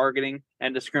specifically targeting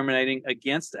and discriminating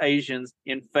against Asians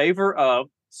in favor of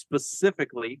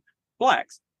specifically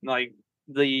blacks. Like,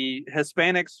 the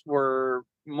Hispanics were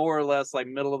more or less like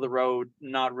middle of the road,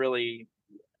 not really,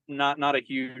 not a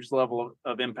huge level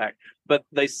of impact. But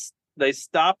they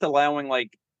stopped allowing,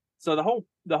 like, so the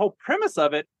whole premise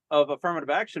of affirmative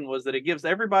action was that it gives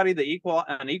everybody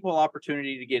an equal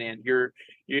opportunity to get in.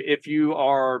 If you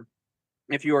are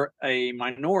a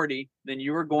minority, then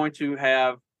you are going to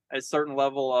have a certain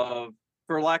level of,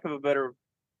 for lack of a better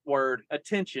word,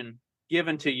 attention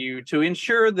given to you to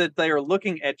ensure that they are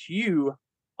looking at you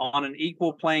on an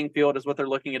equal playing field as what they're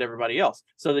looking at everybody else,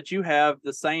 so that you have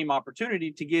the same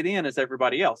opportunity to get in as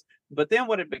everybody else. But then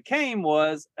what it became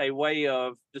was a way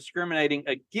of discriminating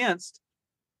against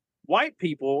white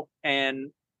people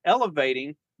and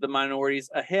elevating the minorities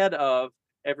ahead of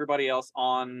everybody else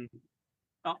on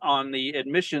the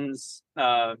admissions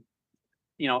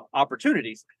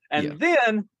opportunities. And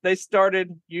then they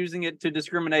started using it to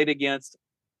discriminate against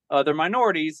other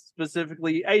minorities,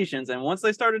 specifically Asians. And once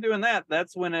they started doing that,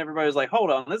 that's when everybody was like, hold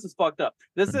on, this is fucked up.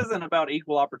 This isn't about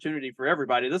equal opportunity for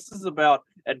everybody. This is about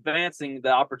advancing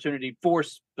the opportunity for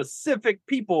specific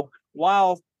people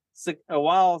while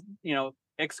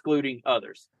excluding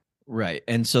others. Right.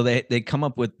 And so they come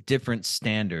up with different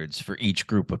standards for each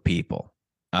group of people.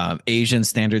 Asian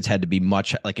standards had to be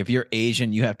much, like, if you're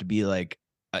Asian, you have to be like,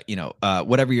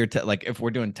 whatever your like, if we're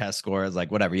doing test scores,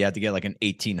 like whatever, you have to get like an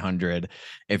 1800.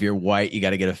 If you're white, you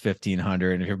got to get a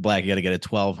 1500. And if you're black, you got to get a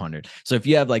 1200. So if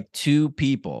you have like two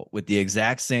people with the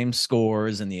exact same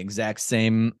scores and the exact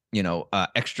same,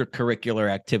 extracurricular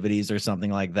activities or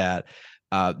something like that,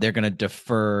 they're going to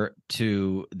defer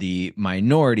to the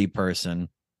minority person.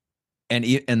 And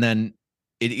then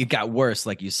it got worse.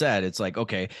 Like you said, it's like,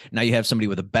 okay, now you have somebody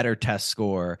with a better test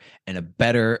score and a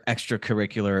better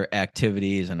extracurricular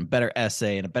activities and a better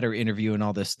essay and a better interview and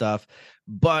all this stuff.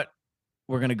 But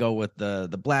we're going to go with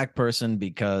the black person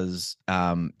because,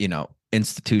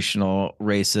 institutional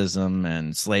racism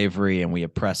and slavery, and we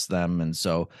oppress them. And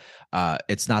so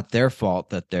it's not their fault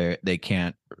that they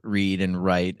can't read and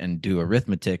write and do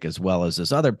arithmetic as well as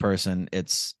this other person.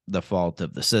 It's the fault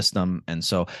of the system. And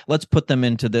so let's put them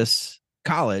into this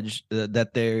college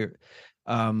that they're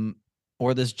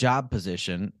or this job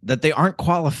position that they aren't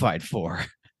qualified for.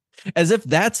 As if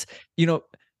that's,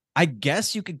 I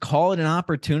guess you could call it an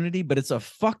opportunity, but it's a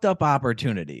fucked up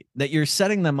opportunity that you're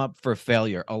setting them up for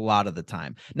failure a lot of the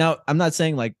time. Now, I'm not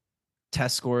saying like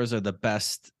test scores are the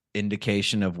best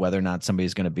indication of whether or not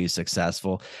somebody's going to be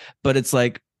successful, but it's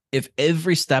like, if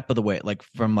every step of the way, like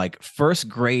from like first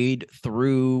grade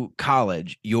through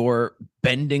college, you're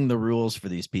bending the rules for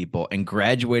these people and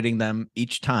graduating them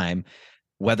each time,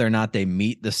 whether or not they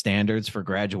meet the standards for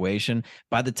graduation,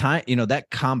 by the time,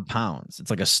 that compounds. It's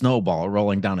like a snowball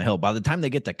rolling down a hill. By the time they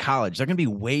get to college, they're going to be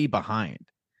way behind.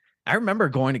 I remember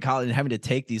going to college and having to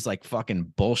take these like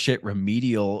fucking bullshit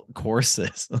remedial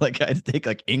courses. Like I had to take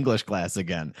like English class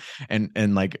again.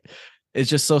 And like, it's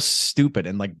just so stupid,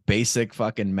 and like basic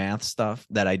fucking math stuff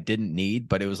that I didn't need,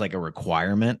 but it was like a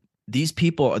requirement. These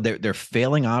people, they're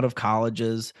failing out of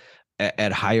colleges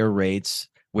at higher rates,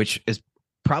 which is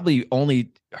probably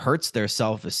only hurts their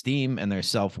self-esteem and their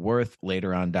self-worth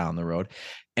later on down the road.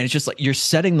 And it's just like, you're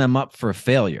setting them up for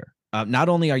failure. Not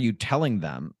only are you telling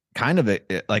them kind of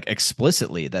like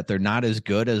explicitly that they're not as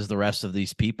good as the rest of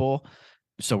these people,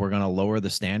 so we're going to lower the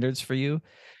standards for you,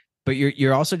 but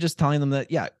you're also just telling them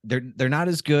that, yeah, they're not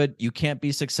as good. You can't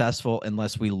be successful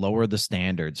unless we lower the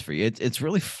standards for you. It's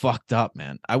really fucked up,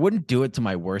 man. I wouldn't do it to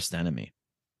my worst enemy.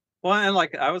 Well, and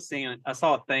like I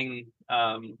saw a thing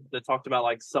that talked about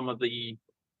like some of the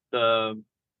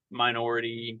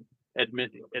minority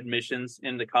admissions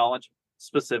into college,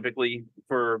 specifically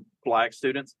for black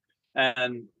students,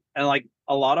 and like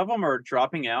a lot of them are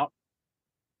dropping out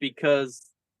because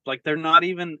like they're not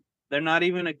even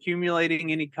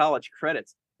accumulating any college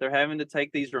credits. They're having to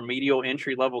take these remedial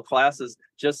entry level classes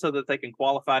just so that they can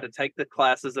qualify to take the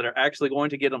classes that are actually going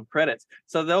to get them credits.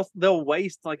 So they'll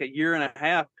waste like a year and a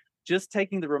half just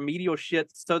taking the remedial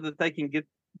shit so that they can get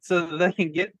so that they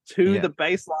can get to the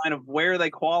baseline of where they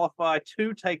qualify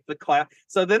to take the class.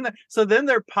 So then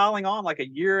they're piling on like a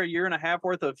year and a half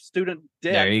worth of student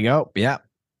debt. There you go. Yeah.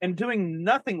 And doing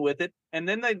nothing with it. And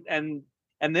then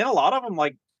and then a lot of them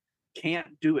like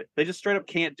can't do it. They just straight up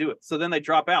can't do it. So then they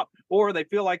drop out, or they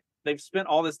feel like they've spent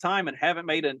all this time and haven't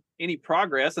made any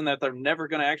progress, and that they're never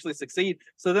going to actually succeed.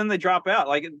 So then they drop out.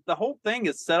 Like the whole thing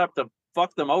is set up to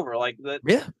fuck them over. Like that.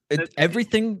 Yeah.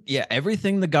 Everything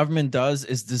the government does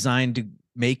is designed to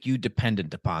make you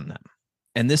dependent upon them.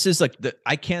 And this is like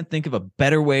I can't think of a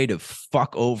better way to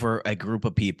fuck over a group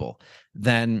of people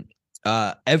than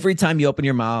every time you open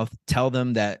your mouth, tell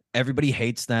them that everybody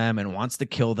hates them and wants to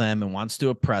kill them and wants to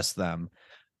oppress them.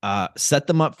 Set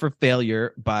them up for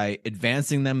failure by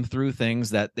advancing them through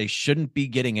things that they shouldn't be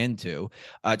getting into,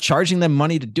 charging them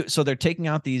money to do. So they're taking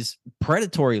out these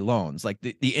predatory loans. Like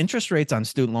the interest rates on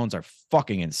student loans are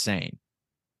fucking insane.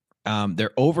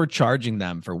 They're overcharging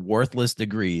them for worthless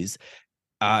degrees.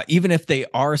 Even if they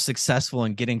are successful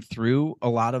in getting through a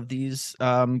lot of these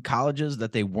colleges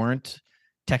that they weren't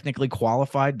technically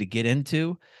qualified to get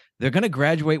into, they're going to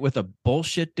graduate with a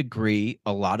bullshit degree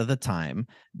a lot of the time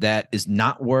that is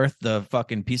not worth the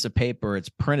fucking piece of paper it's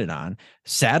printed on,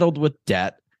 saddled with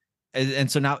debt. And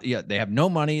so now, they have no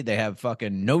money. They have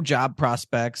fucking no job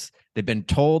prospects. They've been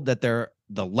told that they're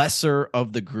the lesser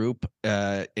of the group,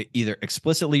 either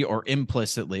explicitly or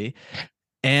implicitly.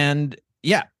 And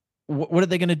what are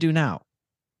they going to do now?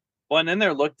 Well, and then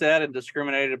they're looked at and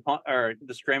discriminated upon, or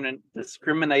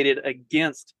discriminated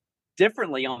against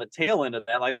differently on the tail end of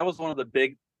that. Like that was one of the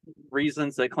big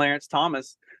reasons that Clarence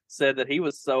Thomas said that he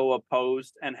was so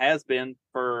opposed, and has been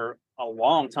for a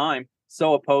long time,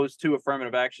 so opposed to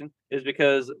affirmative action, is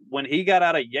because when he got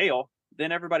out of Yale,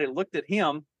 then everybody looked at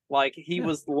him like he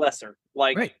was lesser.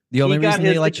 Like right. The only reason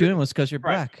they let you in was because you're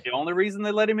black. The only reason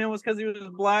they let him in was because he was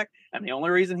black, and the only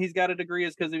reason he's got a degree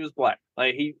is because he was black.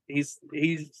 Like he's.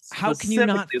 How can you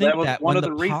not think that when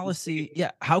the policy?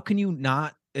 Yeah. How can you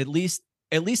not at least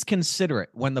consider it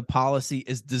when the policy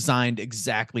is designed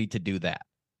exactly to do that?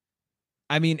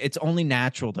 I mean, it's only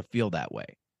natural to feel that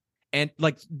way. And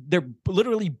like they're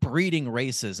literally breeding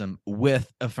racism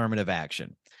with affirmative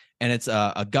action. And it's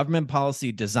a government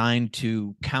policy designed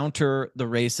to counter the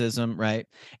racism, right?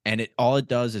 And all it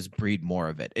does is breed more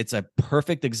of it. It's a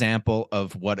perfect example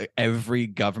of what every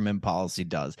government policy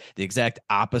does, the exact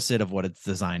opposite of what it's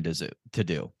designed to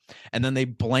do. And then they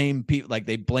blame people, like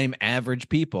they blame average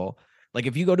people. Like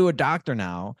if you go to a doctor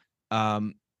now,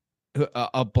 you have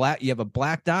a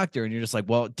black doctor, and you're just like,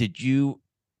 well, did you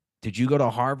go to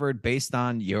Harvard based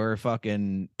on your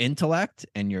fucking intellect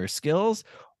and your skills?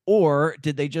 Or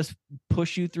did they just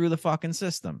push you through the fucking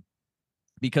system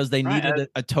because they needed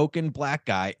a token black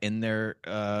guy in their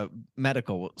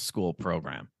medical school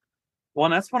program? Well,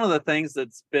 and that's one of the things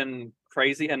that's been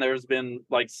crazy. And there's been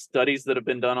like studies that have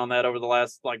been done on that over the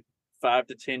last like 5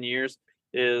 to 10 years,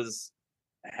 is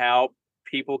how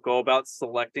people go about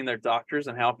selecting their doctors,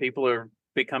 and how people are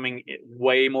becoming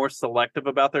way more selective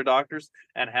about their doctors,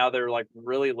 and how they're like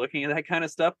really looking at that kind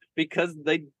of stuff, because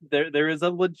there is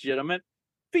a legitimate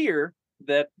fear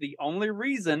that the only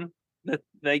reason that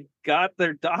they got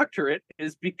their doctorate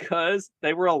is because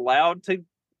they were allowed to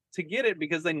get it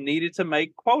because they needed to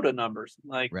make quota numbers.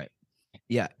 Like, right.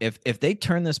 Yeah. If they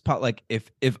turn this pot, like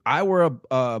if I were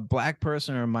a black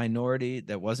person or a minority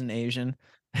that wasn't Asian,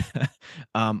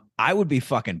 I would be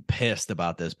fucking pissed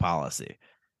about this policy.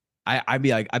 I'd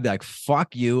be like,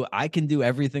 fuck you. I can do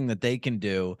everything that they can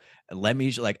do. Let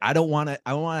me I don't want to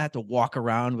have to walk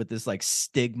around with this like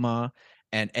stigma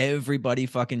and everybody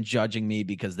fucking judging me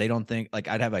because they don't think, like,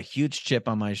 I'd have a huge chip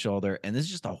on my shoulder. And this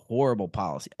is just a horrible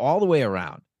policy all the way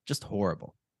around. Just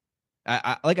horrible.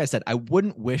 Like I said, I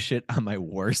wouldn't wish it on my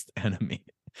worst enemy.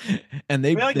 And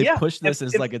they push this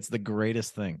as like it's the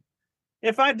greatest thing.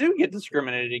 If I do get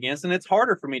discriminated against and it's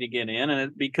harder for me to get in,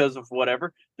 and because of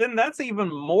whatever, then that's even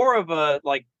more of a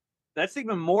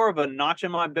notch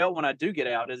in my belt when I do get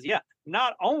out. Is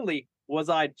not only was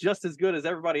I just as good as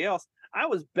everybody else, I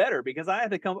was better because I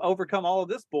had to overcome all of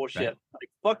this bullshit. Right. Like,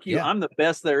 fuck you, I'm the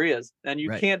best there is, and you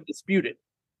can't dispute it.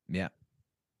 Yeah.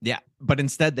 Yeah. But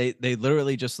instead they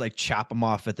literally just like chop them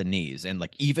off at the knees. And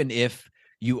like, even if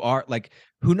you are like,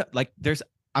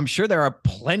 I'm sure there are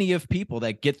plenty of people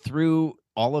that get through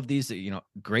all of these,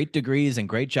 great degrees and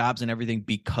great jobs and everything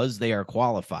because they are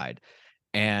qualified,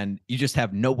 and you just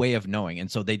have no way of knowing. And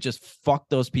so they just fuck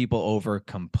those people over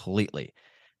completely.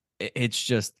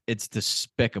 It's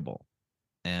despicable.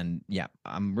 And yeah,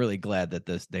 I'm really glad that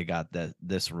they got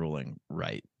this ruling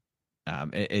right.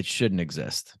 It shouldn't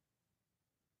exist.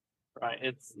 Right.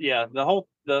 It's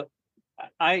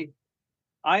I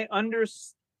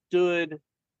understood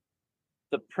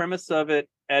the premise of it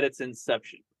at its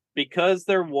inception, because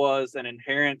there was an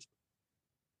inherent,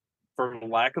 for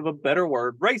lack of a better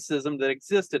word, racism that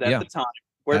existed at the time,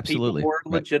 where absolutely. people were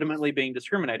legitimately being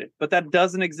discriminated. But that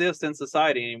doesn't exist in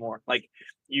society anymore. Like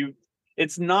you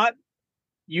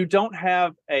don't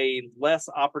have a less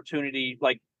opportunity.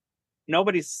 Like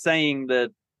nobody's saying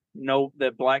that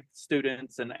that Black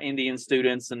students and Indian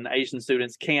students and Asian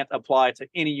students can't apply to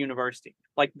any university.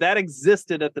 Like that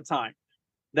existed at the time.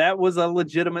 That was a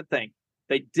legitimate thing.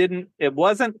 It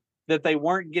wasn't that they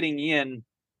weren't getting in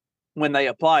when they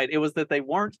applied. It was that they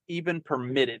weren't even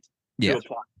permitted to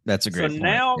apply. That's a great point. So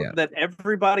now that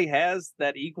everybody has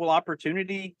that equal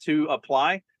opportunity to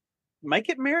apply, make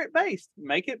it merit-based.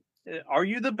 Are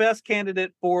you the best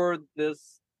candidate for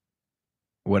this?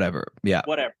 Whatever. Yeah.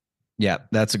 Whatever. Yeah,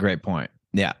 that's a great point.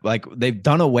 Yeah, like they've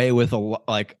done away with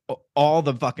all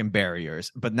the fucking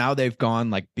barriers, but now they've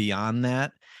gone like beyond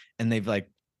that, and they've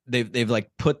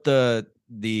put the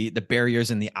barriers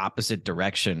in the opposite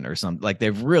direction or something. Like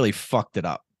they've really fucked it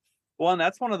up. Well, and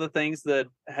that's one of the things that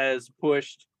has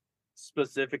pushed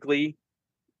specifically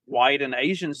white and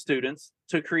Asian students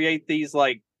to create these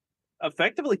like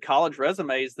effectively college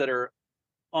resumes that are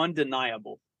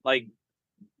undeniable. Like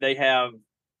they have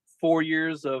 4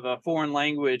 years of a foreign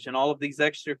language and all of these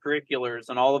extracurriculars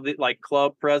and all of the like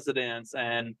club presidents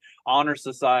and honor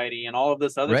society and all of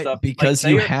this other stuff. Because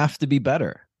like, have to be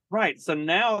better. Right. So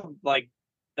now like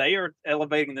they are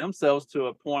elevating themselves to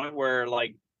a point where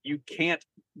like you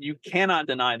cannot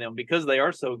deny them because they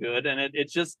are so good. And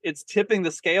it's tipping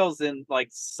the scales in like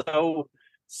so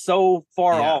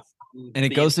far off. And it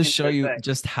goes to show you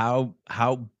just how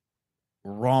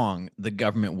wrong the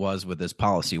government was with this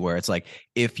policy, where it's like,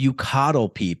 if you coddle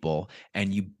people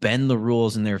and you bend the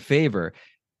rules in their favor,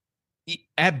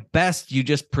 at best you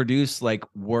just produce like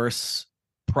worse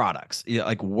products,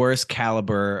 like worse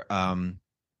caliber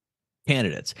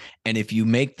candidates. And if you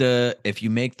make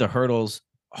the hurdles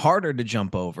harder to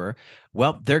jump over,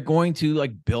 well, they're going to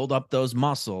like build up those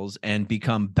muscles and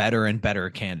become better and better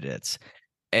candidates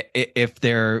if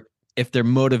they're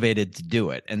motivated to do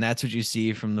it. And that's what you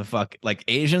see from like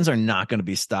Asians are not going to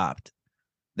be stopped.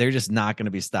 They're just not going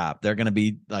to be stopped. They're going to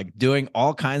be like doing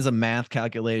all kinds of math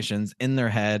calculations in their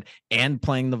head and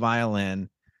playing the violin.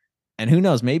 And who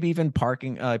knows, maybe even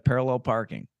parallel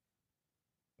parking.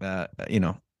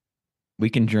 We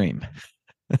can dream.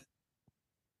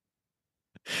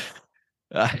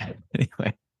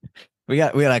 Anyway, we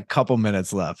got a couple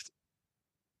minutes left.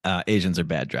 Asians are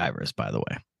bad drivers, by the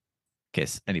way, in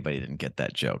case anybody didn't get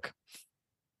that joke.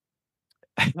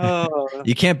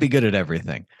 You can't be good at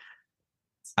everything.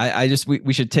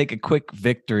 We should take a quick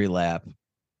victory lap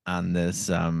on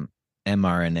this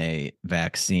mRNA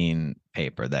vaccine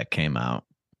paper that came out.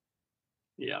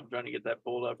 Yeah, I'm trying to get that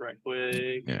pulled up right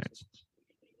quick. Yeah.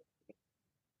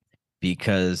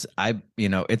 Because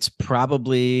it's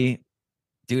probably,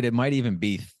 dude, it might even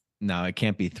be, no, it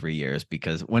can't be 3 years,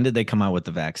 because when did they come out with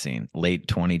the vaccine? Late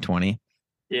 2020?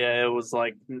 Yeah, it was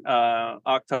like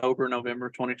October, November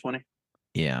 2020.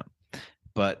 Yeah.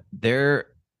 But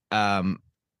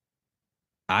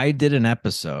I did an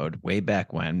episode way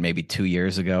back when, maybe 2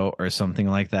 years ago or something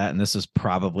like that. And this is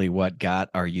probably what got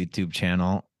our YouTube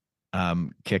channel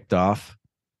kicked off.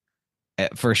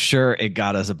 For sure, it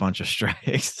got us a bunch of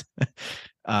strikes.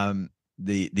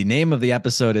 The name of the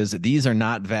episode is "These Are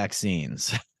Not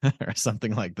Vaccines" or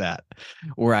something like that,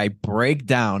 where I break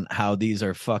down how these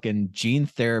are fucking gene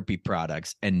therapy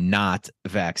products and not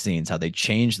vaccines, how they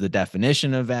change the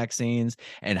definition of vaccines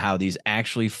and how these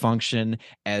actually function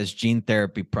as gene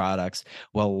therapy products.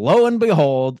 Well, lo and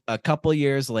behold, a couple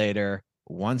years later,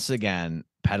 once again,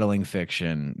 Peddling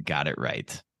Fiction got it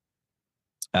right.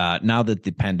 Now that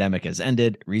the pandemic has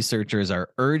ended, researchers are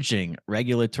urging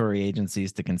regulatory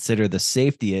agencies to consider the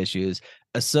safety issues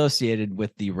associated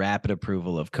with the rapid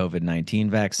approval of COVID-19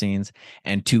 vaccines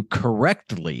and to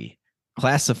correctly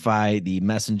classify the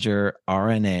messenger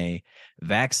RNA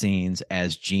vaccines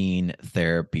as gene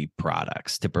therapy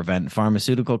products to prevent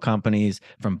pharmaceutical companies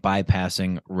from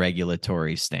bypassing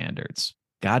regulatory standards.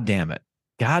 God damn it.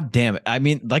 God damn it. I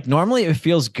mean, like normally it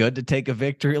feels good to take a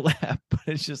victory lap, but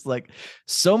it's just like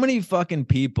so many fucking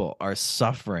people are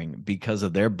suffering because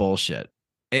of their bullshit.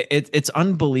 It's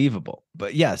unbelievable.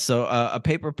 But yeah, so a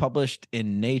paper published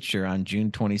in Nature on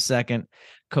June 22nd,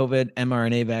 COVID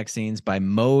mRNA vaccines by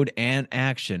mode and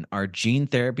action are gene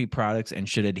therapy products and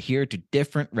should adhere to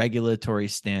different regulatory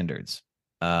standards.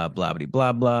 Blah, blah,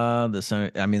 blah, blah. This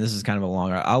is kind of a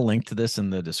longer, I'll link to this in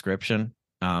the description.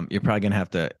 You're probably going to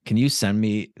have to, can you send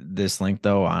me this link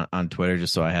though on Twitter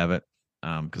just so I have it?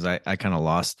 Because I kind of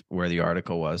lost where the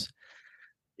article was.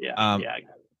 Yeah.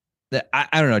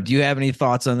 I don't know. Do you have any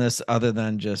thoughts on this other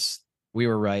than just we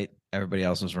were right, everybody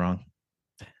else was wrong?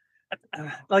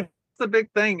 Like the big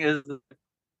thing is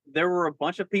there were a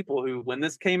bunch of people who, when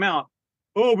this came out,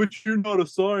 oh, but you're not a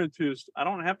scientist. I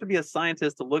don't have to be a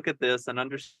scientist to look at this and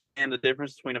understand the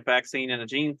difference between a vaccine and a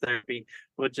gene therapy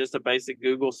with just a basic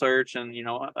Google search and,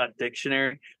 a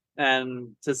dictionary.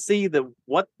 And to see that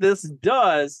what this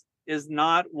does is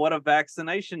not what a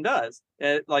vaccination does.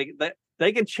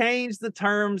 They can change the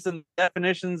terms and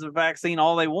definitions of vaccine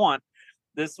all they want.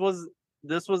 This was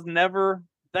never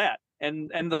that.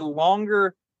 And the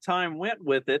longer time went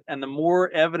with it and the more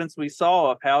evidence we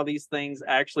saw of how these things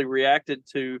actually reacted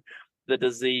to the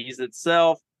disease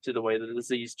itself, to the way the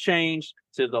disease changed,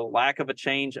 to the lack of a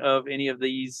change of any of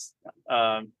these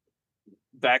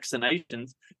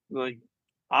vaccinations, like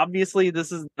obviously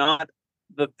this is not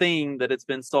the thing that it's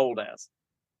been sold as.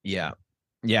 Yeah,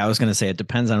 I was gonna say it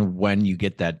depends on when you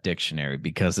get that dictionary,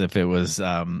 because if it was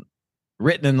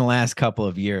written in the last couple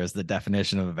of years, the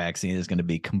definition of a vaccine is going to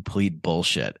be complete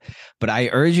bullshit. But I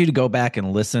urge you to go back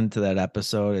and listen to that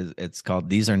episode. It's called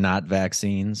 "These Are Not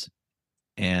Vaccines,"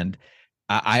 and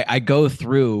I go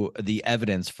through the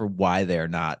evidence for why they're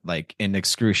not, like, in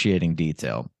excruciating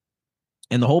detail.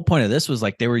 And the whole point of this was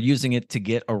like they were using it to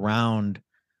get around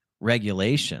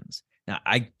regulations. Now,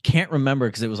 I can't remember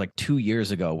because it was like 2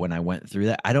 years ago when I went through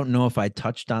that. I don't know if I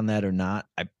touched on that or not.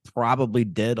 I probably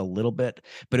did a little bit,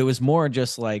 but it was more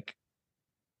just like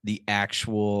the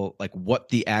actual, like what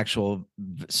the actual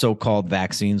so-called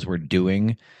vaccines were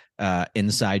doing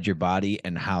inside your body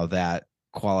and how that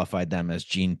qualified them as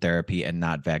gene therapy and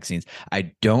not vaccines.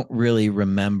 I don't really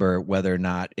remember whether or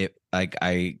not it, like,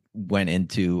 I went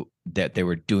into that they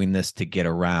were doing this to get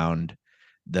around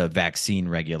the vaccine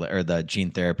or the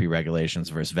gene therapy regulations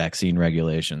versus vaccine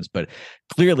regulations. But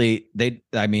clearly I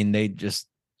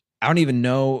don't even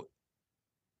know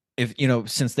if,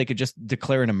 since they could just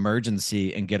declare an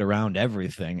emergency and get around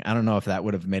everything, I don't know if that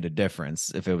would have made a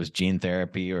difference if it was gene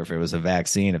therapy or if it was a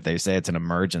vaccine. If they say it's an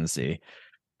emergency,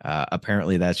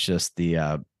 apparently that's just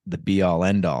the be all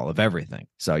end all of everything.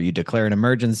 So you declare an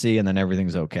emergency and then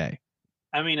everything's okay.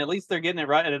 I mean, at least they're getting it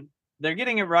right. They're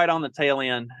getting it right on the tail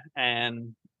end,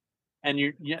 and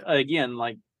you again,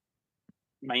 like,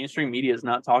 mainstream media is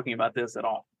not talking about this at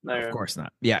all. Of course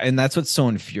not. Yeah, and that's what's so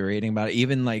infuriating about it.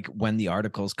 Even like when the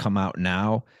articles come out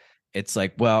now, it's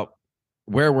like, well,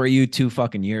 where were you 2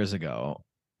 fucking years ago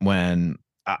when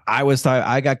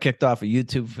I got kicked off of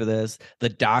YouTube for this? The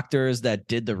doctors that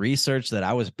did the research that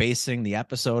I was basing the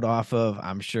episode off of,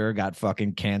 I'm sure got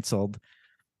fucking canceled.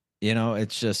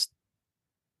 It's just,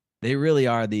 they really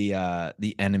are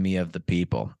the enemy of the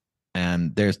people.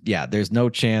 And there's no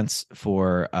chance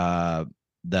for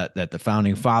that the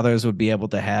founding fathers would be able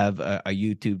to have a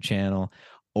YouTube channel,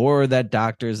 or that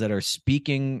doctors that are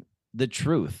speaking the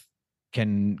truth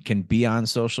can be on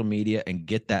social media and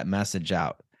get that message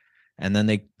out. And then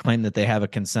they claim that they have a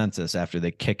consensus after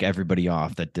they kick everybody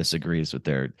off that disagrees with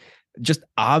their just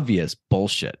obvious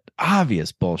bullshit.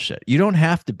 You don't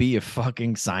have to be a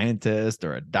fucking scientist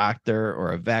or a doctor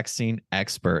or a vaccine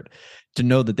expert to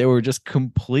know that they were just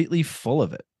completely full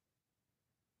of it.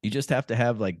 You just have to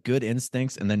have like good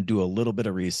instincts and then do a little bit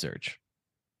of research.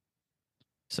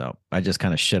 So I just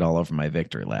kind of shit all over my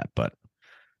victory lap, but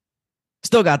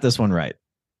still got this one right.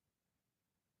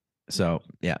 So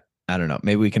yeah, I don't know.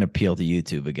 Maybe we can appeal to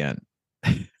YouTube again.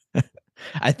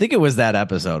 I think it was that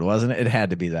episode, wasn't it? It had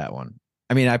to be that one.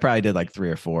 I mean, I probably did like 3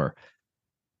 or 4.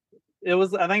 I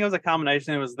think it was a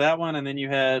combination. It was that one, and then you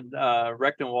had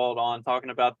Rechtenwald on talking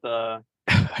about the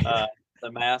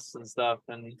masks and stuff,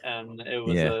 and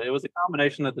it was a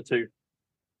combination of the two.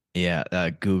 Yeah,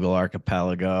 Google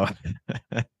Archipelago.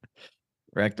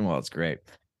 Rechtenwald's great.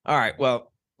 All right,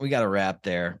 well, we got a wrap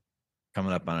there.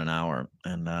 Coming up on an hour,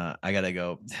 and I gotta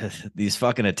go. These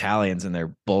fucking Italians and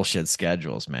their bullshit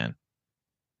schedules, man.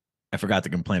 I forgot to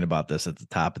complain about this at the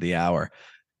top of the hour.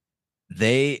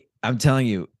 I'm telling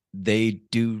you, they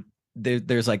do.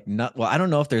 There's like not. Well, I don't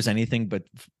know if there's anything, but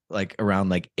like around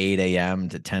like 8 a.m.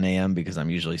 to 10 a.m. because I'm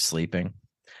usually sleeping.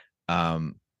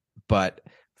 But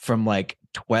from like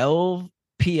 12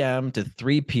 p.m. to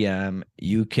 3 p.m.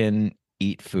 you can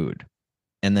eat food.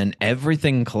 And then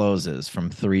everything closes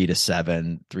from 3 to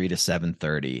 7, 3 to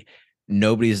 7:30.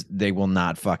 They will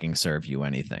not fucking serve you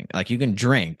anything. Like, you can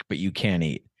drink, but you can't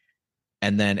eat.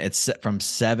 And then it's from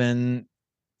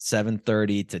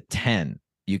 7:30 to 10,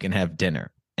 you can have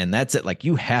dinner. And that's it. Like,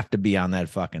 you have to be on that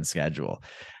fucking schedule.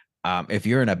 If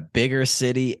you're in a bigger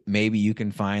city, maybe you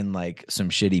can find like some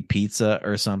shitty pizza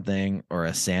or something, or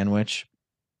a sandwich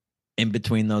in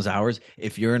between those hours.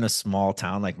 If you're in a small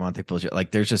town like Montepulciano,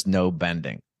 like, there's just no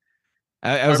bending.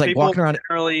 I was Are like people walking around.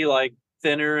 generally like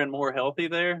thinner and more healthy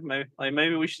there?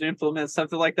 Maybe we should implement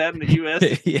something like that in the U.S.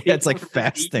 Yeah, it's like People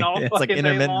are just eating fasting. all It's like fucking day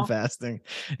intermittent long. fasting.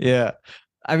 Yeah.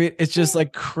 I mean, it's just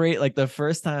like great. Like the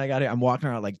first time I got here, I'm walking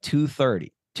around like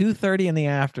 2:30 in the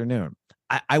afternoon.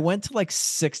 I went to like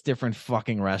 6 different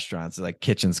fucking restaurants. Like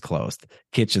kitchen's closed.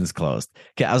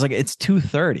 Okay, I was like, it's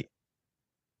 2:30.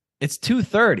 It's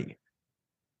 2:30.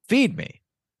 Feed me.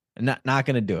 Not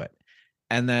gonna do it.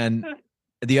 And then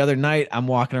the other night, I'm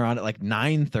walking around at like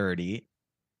 9:30.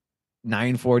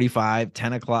 9:45,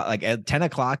 10 o'clock. Like at 10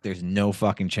 o'clock, there's no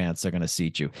fucking chance they're going to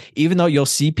seat you, even though you'll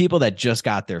see people that just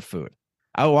got their food.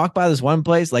 I would walk by this one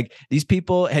place, like these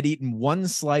people had eaten one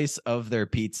slice of their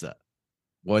pizza,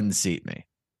 wouldn't seat me.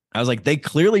 I was like, they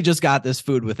clearly just got this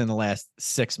food within the last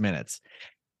 6 minutes.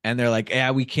 And they're like,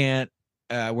 yeah, we can't,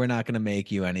 we're not going to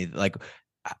make you any, like,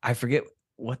 I forget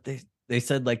what they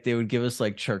said, like they would give us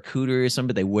like charcuterie or something,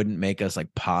 but they wouldn't make us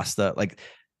like pasta. Like,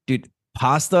 dude,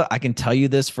 pasta, I can tell you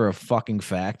this for a fucking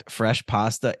fact. Fresh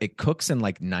pasta, it cooks in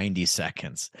like 90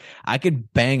 seconds. I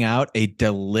could bang out a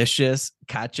delicious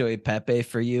cacio e pepe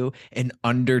for you in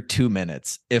under 2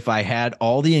 minutes if I had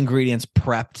all the ingredients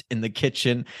prepped in the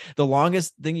kitchen. The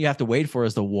longest thing you have to wait for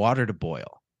is the water to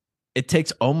boil. It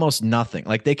takes almost nothing.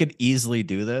 Like they could easily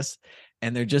do this,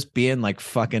 and they're just being like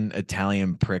fucking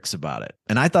Italian pricks about it.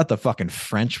 And I thought the fucking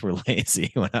French were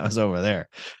lazy when I was over there.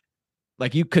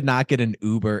 Like you could not get an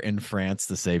Uber in France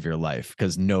to save your life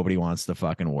because nobody wants to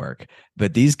fucking work.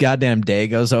 But these goddamn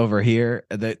Dagos over here,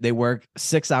 they work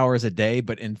 6 hours a day,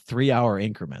 but in 3-hour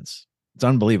increments. It's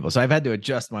unbelievable. So I've had to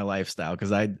adjust my lifestyle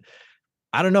because I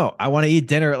don't know. I want to eat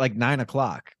dinner at like 9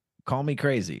 o'clock. Call me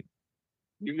crazy.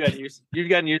 You've gotten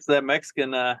used to that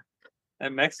Mexican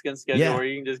schedule, Yeah. where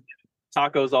you can just get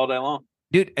tacos all day long.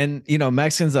 Dude, and you know,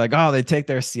 Mexicans are like, oh, they take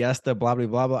their siesta, blah, blah,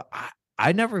 blah, blah.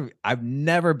 I've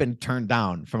never been turned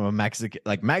down from a Mexican.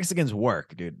 Like Mexicans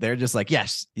work, dude. They're just like,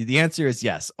 yes. The answer is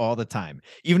yes all the time.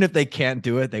 Even if they can't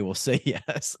do it, they will say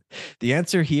yes. The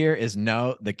answer here is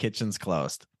no, the kitchen's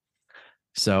closed.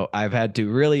 So I've had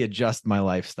to really adjust my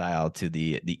lifestyle to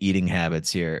the eating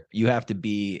habits here. You have to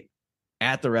be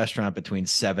at the restaurant between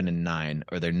 7 and 9,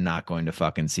 or they're not going to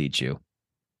fucking seat you.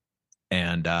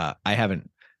 And I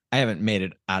haven't made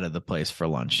it out of the place for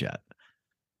lunch yet.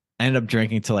 I ended up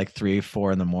drinking till like 3 or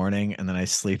 4 in the morning, and then I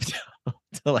sleep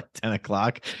till like 10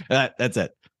 o'clock. That's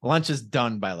it. Lunch is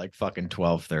done by like fucking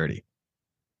 12:30. It's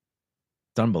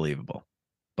unbelievable.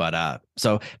 But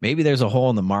so maybe there's a hole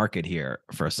in the market here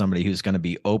for somebody who's going to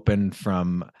be open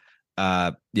from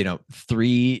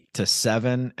 3 to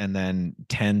 7 and then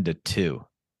 10 to 2.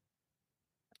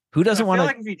 Who doesn't want to?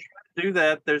 Like if you try to do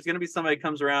that, there's going to be somebody who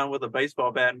comes around with a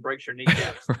baseball bat and breaks your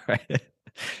kneecaps. Right.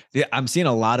 Yeah, I'm seeing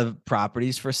a lot of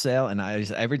properties for sale, and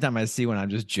every time I see one, I'm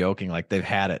just joking. Like they've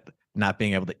had it, not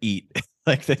being able to eat.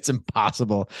 Like it's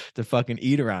impossible to fucking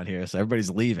eat around here, so everybody's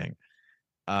leaving.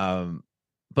 But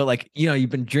like you've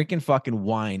been drinking fucking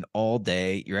wine all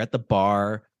day. You're at the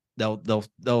bar.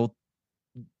 They'll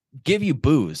give you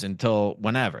booze until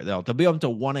whenever. They'll be up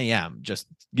until 1 a.m. just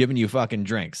giving you fucking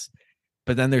drinks.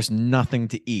 But then there's nothing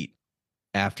to eat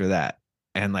after that.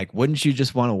 And like, wouldn't you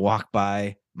just want to walk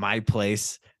by my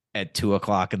place at 2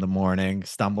 o'clock in the morning,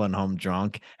 stumbling home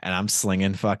drunk, and I'm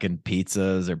slinging fucking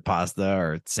pizzas or pasta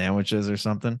or sandwiches or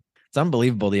something? It's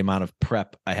unbelievable the amount of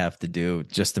prep I have to do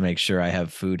just to make sure I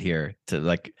have food here.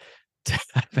 I've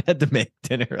had to make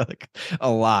dinner like a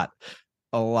lot.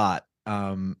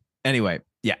 Anyway,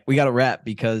 yeah, we got to wrap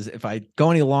because if I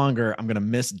go any longer, I'm gonna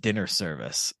miss dinner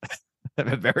service. I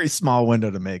have a very small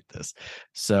window to make this.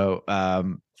 So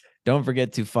don't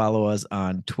forget to follow us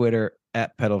on Twitter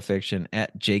at pedalfiction,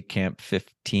 at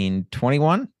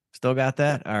jakecamp1521. Still got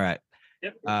that? All right.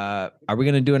 Yep. Are we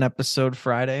going to do an episode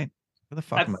Friday? Where the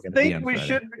fuck am I going to be on Friday?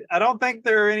 Should. I don't think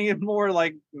there are any more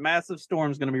like massive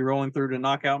storms going to be rolling through to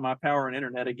knock out my power and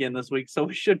internet again this week. So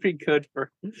we should be good for.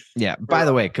 Yeah. By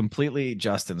the way, completely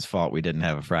Justin's fault we didn't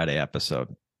have a Friday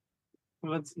episode.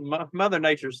 It's Mother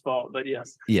Nature's fault, but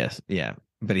yes. Yes. Yeah.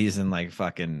 But he's in like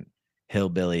fucking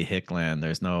hillbilly hickland.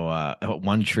 There's no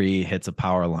one tree hits a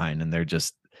power line and they're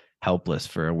just helpless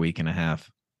for a week and a half.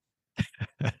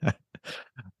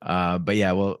 But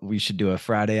yeah, well, we should do a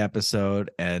Friday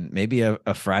episode and maybe a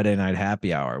Friday night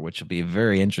happy hour, which will be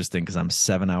very interesting because I'm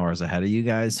 7 hours ahead of you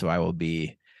guys. So I will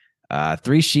be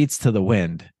 3 sheets to the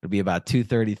wind. It'll be about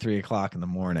 2:30, 3 o'clock in the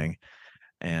morning.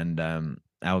 And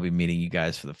I will be meeting you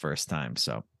guys for the first time.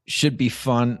 So should be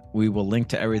fun. We will link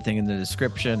to everything in the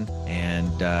description.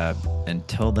 And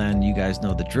until then, you guys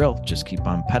know the drill. Just keep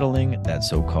on pedaling that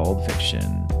so-called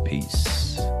fiction.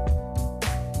 Peace.